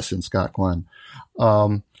of menace in Scott Glenn.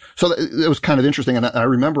 So it was kind of interesting. And I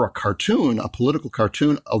remember a political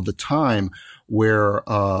cartoon of the time where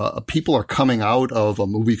people are coming out of a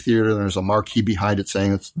movie theater and there's a marquee behind it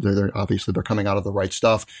saying they're obviously coming out of the right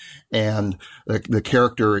stuff. And the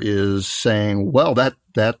character is saying, well, that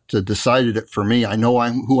decided it for me. I know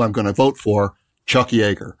who I'm going to vote for, Chuck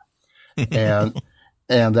Yeager. And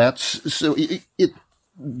that's, so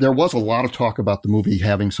there was a lot of talk about the movie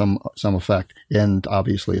having some effect, and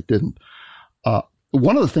obviously it didn't.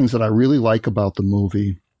 One of the things that I really like about the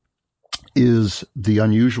movie is the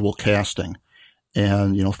unusual casting.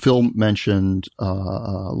 And, Phil mentioned,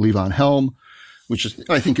 Levon Helm, which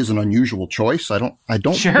I think is an unusual choice. I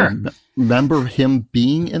don't remember him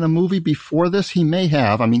being in a movie before this. He may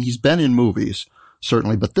have. I mean, he's been in movies,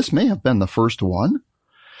 certainly, but this may have been the first one.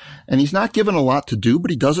 And he's not given a lot to do,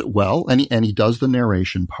 but he does it well. And he does the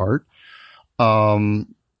narration part. Anthony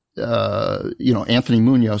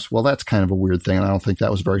Munoz, well, that's kind of a weird thing. And I don't think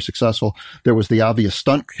that was very successful. There was the obvious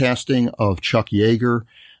stunt casting of Chuck Yeager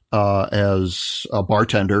as a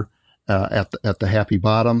bartender at the Happy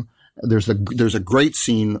Bottom. There's a great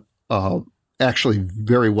scene, actually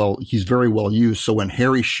he's very well used. So when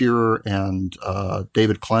Harry Shearer and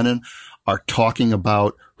David Clennon are talking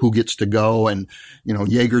about who gets to go, and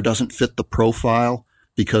Yeager doesn't fit the profile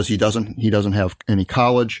because he doesn't have any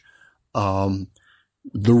college.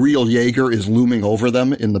 The real Yeager is looming over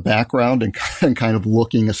them in the background and kind of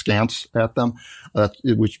looking askance at them.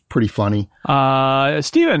 It was pretty funny.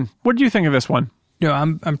 Steven, what do you think of this one?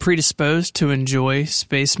 I'm predisposed to enjoy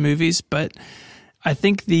space movies, but I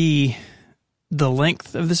think the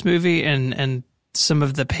length of this movie and some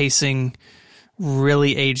of the pacing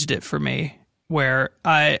really aged it for me, where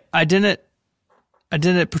I didn't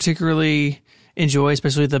particularly enjoy,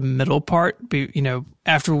 especially the middle part.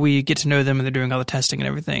 After we get to know them and they're doing all the testing and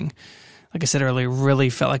everything, like I said earlier, really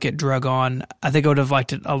felt like it drug on. I think I would have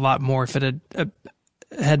liked it a lot more if it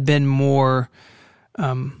had been more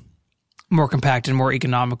compact and more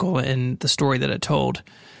economical in the story that it told.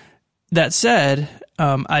 That said,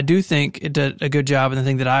 I do think it did a good job, and the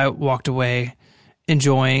thing that I walked away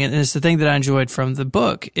enjoying, and it's the thing that I enjoyed from the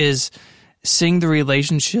book, is seeing the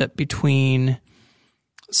relationship between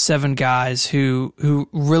 7 guys who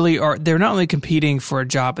really are, they're not only competing for a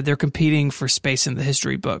job, but they're competing for space in the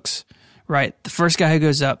history books, right? The first guy who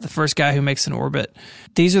goes up, the first guy who makes an orbit.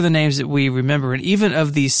 These are the names that we remember. And even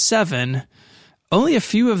of these 7, only a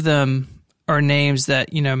few of them are names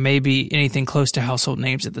that, may be anything close to household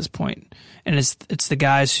names at this point. And it's the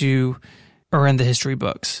guys who are in the history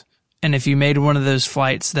books. And if you made one of those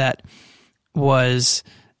flights that was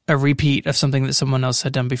a repeat of something that someone else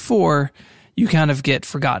had done before, you kind of get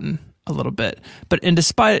forgotten a little bit. But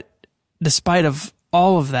despite of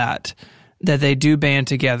all of that they do band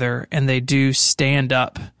together and they do stand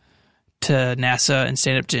up to NASA and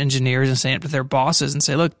stand up to engineers and stand up to their bosses and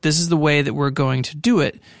say, look, this is the way that we're going to do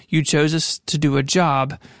it. You chose us to do a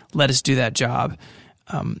job. Let us do that job.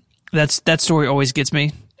 That story always gets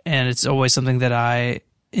me, and it's always something that I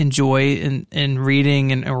enjoy in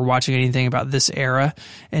reading or watching anything about this era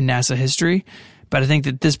in NASA history. But I think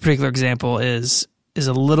that this particular example is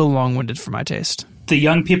a little long-winded for my taste. The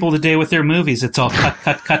young people today with their movies, it's all cut,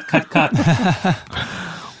 cut, cut, cut, cut.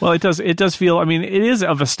 Well, it does feel, I mean, it is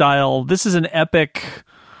of a style. This is an epic.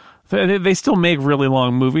 They still make really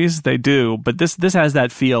long movies. They do, but this has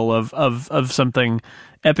that feel of something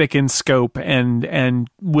epic in scope and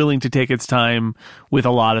willing to take its time with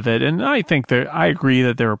a lot of it. And I think I agree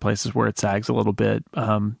that there are places where it sags a little bit.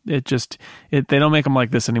 They don't make them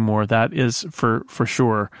like this anymore. That is for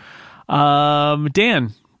sure.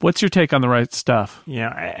 Dan, what's your take on The Right Stuff?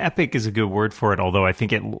 Yeah, epic is a good word for it, although I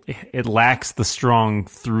think it lacks the strong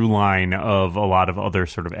through line of a lot of other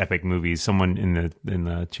sort of epic movies. Someone in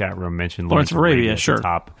the chat room mentioned Lawrence of Arabia, sure. At the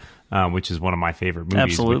top, which is one of my favorite movies.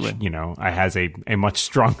 Absolutely. Which, has a much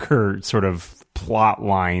stronger sort of plot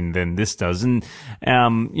line than this does. And,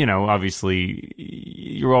 obviously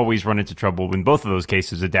you always run into trouble in both of those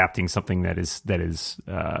cases adapting something that is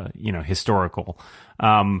historical.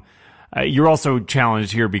 You're also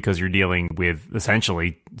challenged here because you're dealing with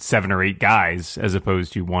essentially 7 or 8 guys as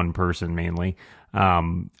opposed to one person mainly.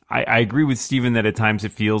 I agree with Stephen that at times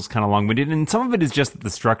it feels kind of long-winded, and some of it is just that the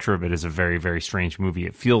structure of it is a very, very strange movie.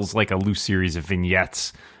 It feels like a loose series of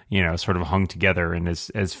vignettes, sort of hung together. And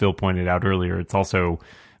as Phil pointed out earlier, it's also,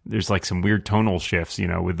 there's like some weird tonal shifts,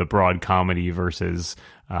 with the broad comedy versus,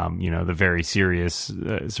 the very serious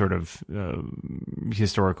sort of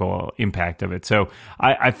historical impact of it. So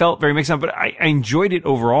I felt very mixed up, but I enjoyed it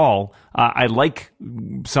overall. I like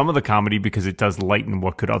some of the comedy because it does lighten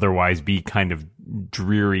what could otherwise be kind of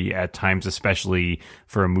dreary at times, especially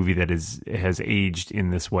for a movie that has aged in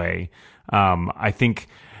this way. I think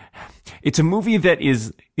it's a movie that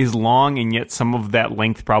is long, and yet some of that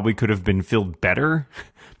length probably could have been filled better.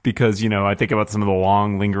 Because, I think about some of the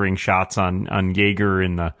long lingering shots on Yeager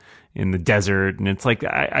in the desert, and it's like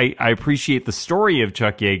I appreciate the story of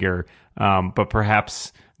Chuck Yeager, but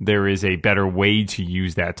perhaps there is a better way to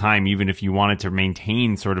use that time, even if you wanted to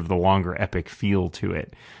maintain sort of the longer epic feel to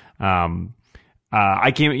it.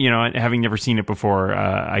 I came, having never seen it before,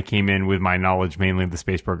 I came in with my knowledge mainly of the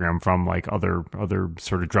space program from like other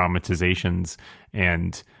sort of dramatizations,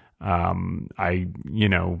 and I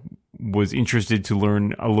was interested to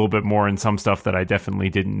learn a little bit more in some stuff that I definitely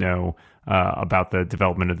didn't know about the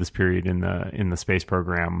development of this period in the space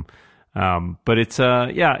program. But it's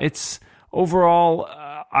overall,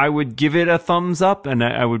 I would give it a thumbs up, and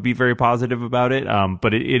I would be very positive about it.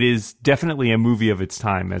 But it is definitely a movie of its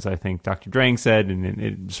time, as I think Dr. Drang said, and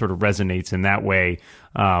it sort of resonates in that way.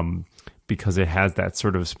 Because it has that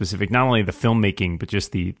sort of specific, not only the filmmaking, but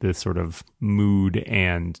just the sort of mood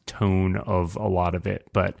and tone of a lot of it.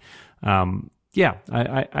 But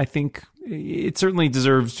I think it certainly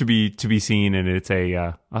deserves to be seen, and it's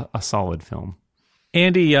a solid film.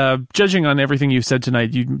 Andy, judging on everything you've said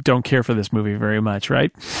tonight, you don't care for this movie very much,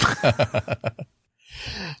 right?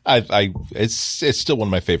 It's still one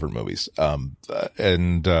of my favorite movies.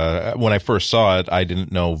 And when I first saw it, I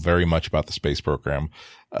didn't know very much about the space program.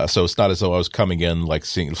 So it's not as though I was coming in like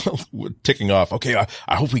seeing ticking off. Okay,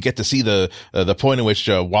 I hope we get to see the point in which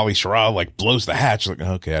Wally Schirra like blows the hatch. Like,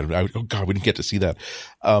 okay, oh god, we didn't get to see that.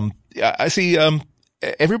 I see.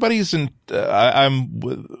 Everybody's in.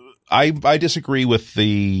 I disagree with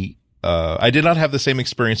the. I did not have the same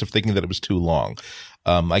experience of thinking that it was too long.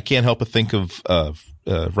 I can't help but think of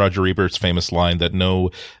Roger Ebert's famous line that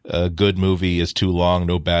no good movie is too long,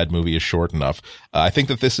 no bad movie is short enough. I think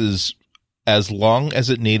that this is as long as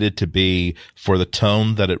it needed to be for the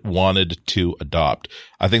tone that it wanted to adopt.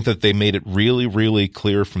 I think that they made it really, really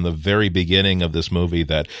clear from the very beginning of this movie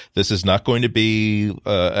that this is not going to be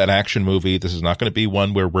an action movie. This is not going to be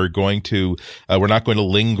one where we're not going to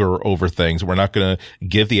linger over things. We're not going to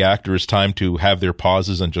give the actors time to have their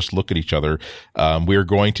pauses and just look at each other. We're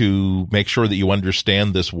going to make sure that you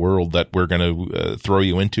understand this world that we're going to throw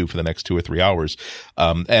you into for the next 2 or 3 hours.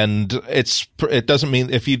 And it doesn't mean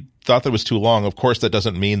if you thought that was too long, of course, that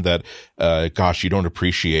doesn't mean that, you don't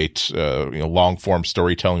appreciate, long form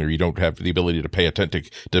storytelling, or you don't have the ability to pay attention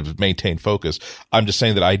to maintain focus. I'm just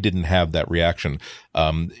saying that I didn't have that reaction.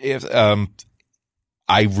 I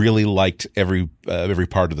really liked every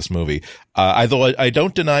part of this movie. Although I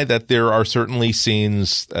don't deny that there are certainly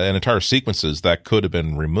scenes and entire sequences that could have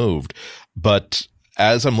been removed. But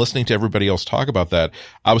as I'm listening to everybody else talk about that,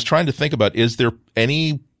 I was trying to think about, is there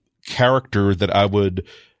any character that I wouldn't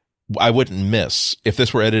miss if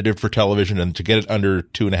this were edited for television and to get it under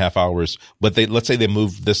 2.5 hours, but let's say they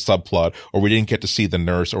moved this subplot, or we didn't get to see the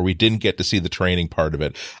nurse, or we didn't get to see the training part of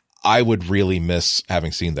it. I would really miss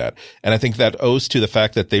having seen that. And I think that owes to the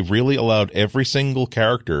fact that they really allowed every single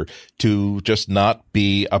character to just not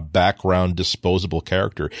be a background disposable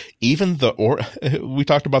character. Even we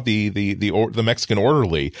talked about the Mexican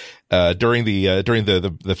orderly, during the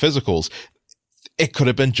physicals. It could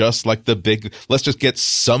have been just like let's just get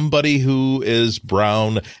somebody who is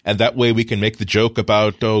brown, and that way we can make the joke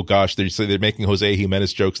about, oh gosh, they're making Jose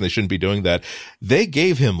Jimenez jokes and they shouldn't be doing that. They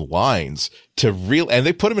gave him lines and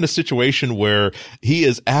they put him in a situation where he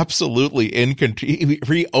is absolutely in control.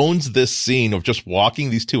 He owns this scene of just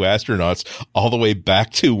walking these 2 astronauts all the way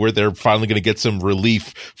back to where they're finally going to get some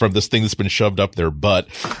relief from this thing that's been shoved up their butt.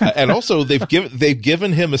 And also they've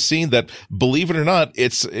given him a scene that, believe it or not,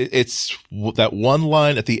 it's that one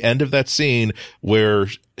line at the end of that scene where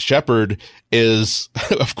Shepard is,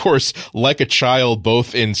 of course, like a child,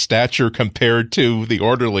 both in stature compared to the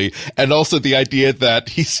orderly, and also the idea that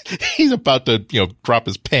he's about to, drop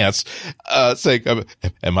his pants, saying, how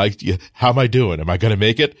am I doing? Am I going to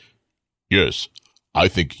make it? Yes.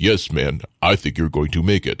 Yes, man. I think you're going to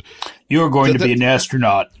make it. You're going to be an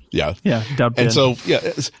astronaut. Yeah. Yeah. Dubbed and in. So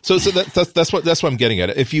that's what I'm getting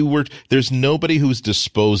at. There's nobody who's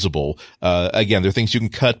disposable. Again, there are things you can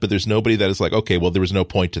cut, but there's nobody that is like, okay, well, there was no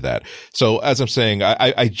point to that. So as I'm saying,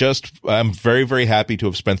 I'm very, very happy to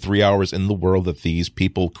have spent 3 hours in the world that these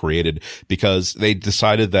people created, because they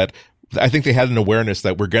decided that, I think they had an awareness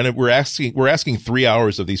that we're asking 3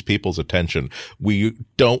 hours of these people's attention. We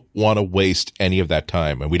don't want to waste any of that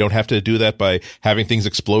time. And we don't have to do that by having things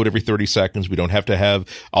explode every 30 seconds. We don't have to have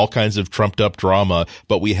all kinds of trumped up drama,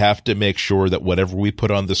 but we have to make sure that whatever we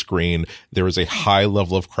put on the screen, there is a high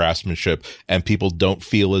level of craftsmanship, and people don't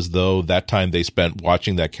feel as though that time they spent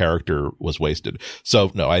watching that character was wasted.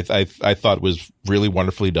 So no, I thought it was really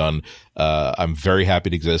wonderfully done. I'm very happy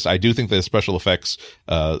to exist. I do think the special effects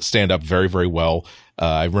stand up very, very well.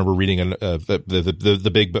 I remember reading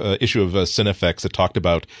the big issue of Cinefex that talked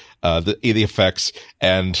about the effects,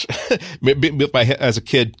 and as a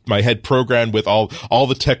kid, my head programmed with all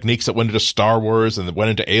the techniques that went into Star Wars and that went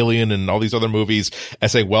into Alien and all these other movies, and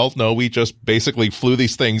saying, well, no, we just basically flew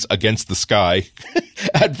these things against the sky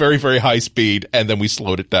at very, very high speed, and then we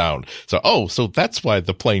slowed it down. So that's why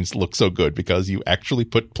the planes look so good, because you actually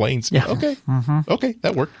put planes. Yeah. Okay. Mm-hmm. Okay,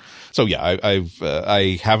 that worked. So yeah,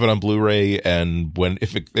 I have it on Blu-ray, and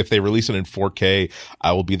if they release it in 4K,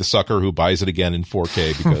 I will be the sucker who buys it again in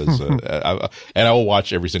 4K, because I will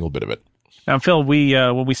watch every single bit of it. Now, Phil,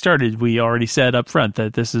 when we started, we already said up front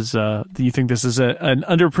that this is you think this is an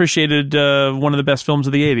underappreciated one of the best films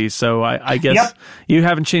of the 80s. So I guess you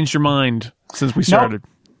haven't changed your mind since we started.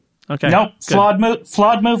 Nope. Okay. Nope.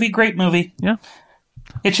 Flawed movie, great movie. Yeah.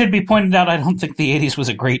 It should be pointed out, I don't think the 80s was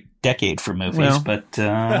a great decade for movies, but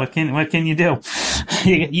what can you do?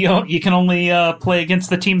 You can only play against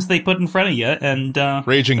the teams they put in front of you, and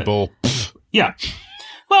Raging Bull. Yeah.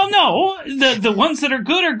 Well, no, the ones that are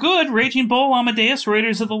good. Raging Bull, Amadeus,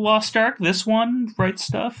 Raiders of the Lost Ark, this one, Right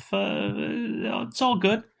Stuff. It's all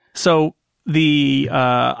good. So Blade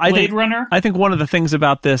Runner. I think one of the things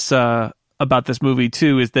about this movie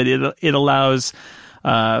too is that it allows,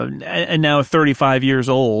 and now 35 years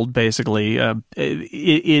old, basically, it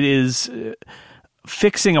is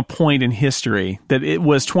fixing a point in history that it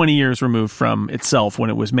was 20 years removed from itself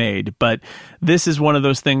when it was made. But this is one of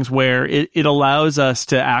those things where it allows us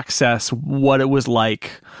to access what it was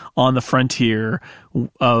like on the frontier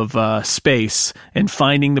of space and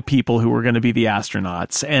finding the people who were going to be the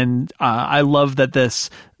astronauts. And I love that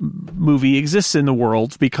this movie exists in the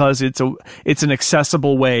world because it's an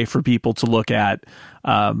accessible way for people to look at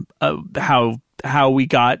how we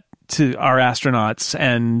got to our astronauts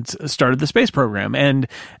and started the space program. And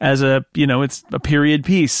as it's a period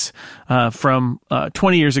piece from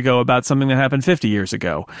 20 years ago about something that happened 50 years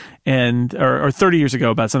ago, and or 30 years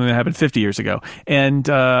ago about something that happened 50 years ago. And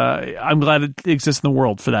I'm glad it exists in the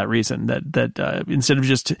world for that reason. That instead of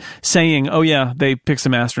just saying, "Oh yeah, they picked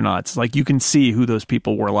some astronauts," like you can see who those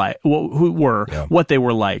people were like, what they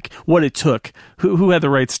were like, what it took, who had the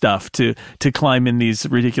right stuff to climb in these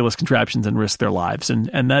ridiculous contraptions and risk their lives.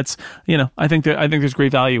 And that's, I think there's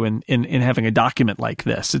great value in having a document like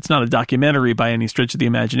this. It's not a documentary by any stretch of the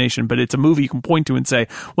imagination, but it's a movie you can point to and say,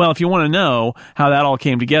 well, if you want to know how that all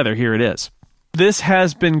came together, here it is. This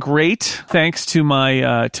has been great. Thanks to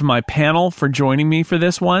my panel for joining me for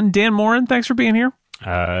this one. Dan Morin, thanks for being here.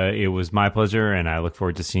 It was my pleasure, and I look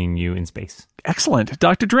forward to seeing you in space. Excellent.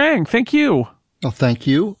 Dr. Drang, thank you. Well, thank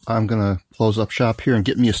you. I'm going to close up shop here and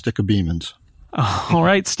get me a stick of Beemans. All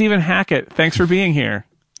right. Stephen Hackett, thanks for being here.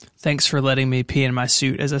 Thanks for letting me pee in my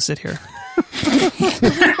suit as I sit here.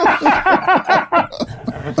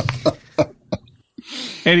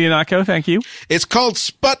 Andy Anako, thank you. It's called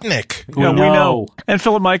Sputnik. Yeah, we know. And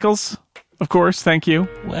Philip Michaels, of course, thank you.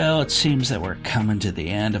 Well, it seems that we're coming to the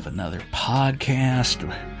end of another podcast.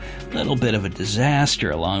 A little bit of a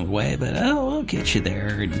disaster along the way, but we'll get you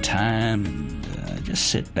there in time. And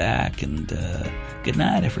just sit back and good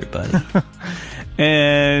night, everybody.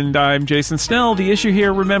 And I'm Jason Snell. The issue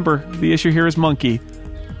here, remember, the issue here is monkey.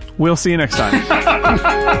 We'll see you next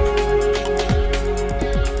time.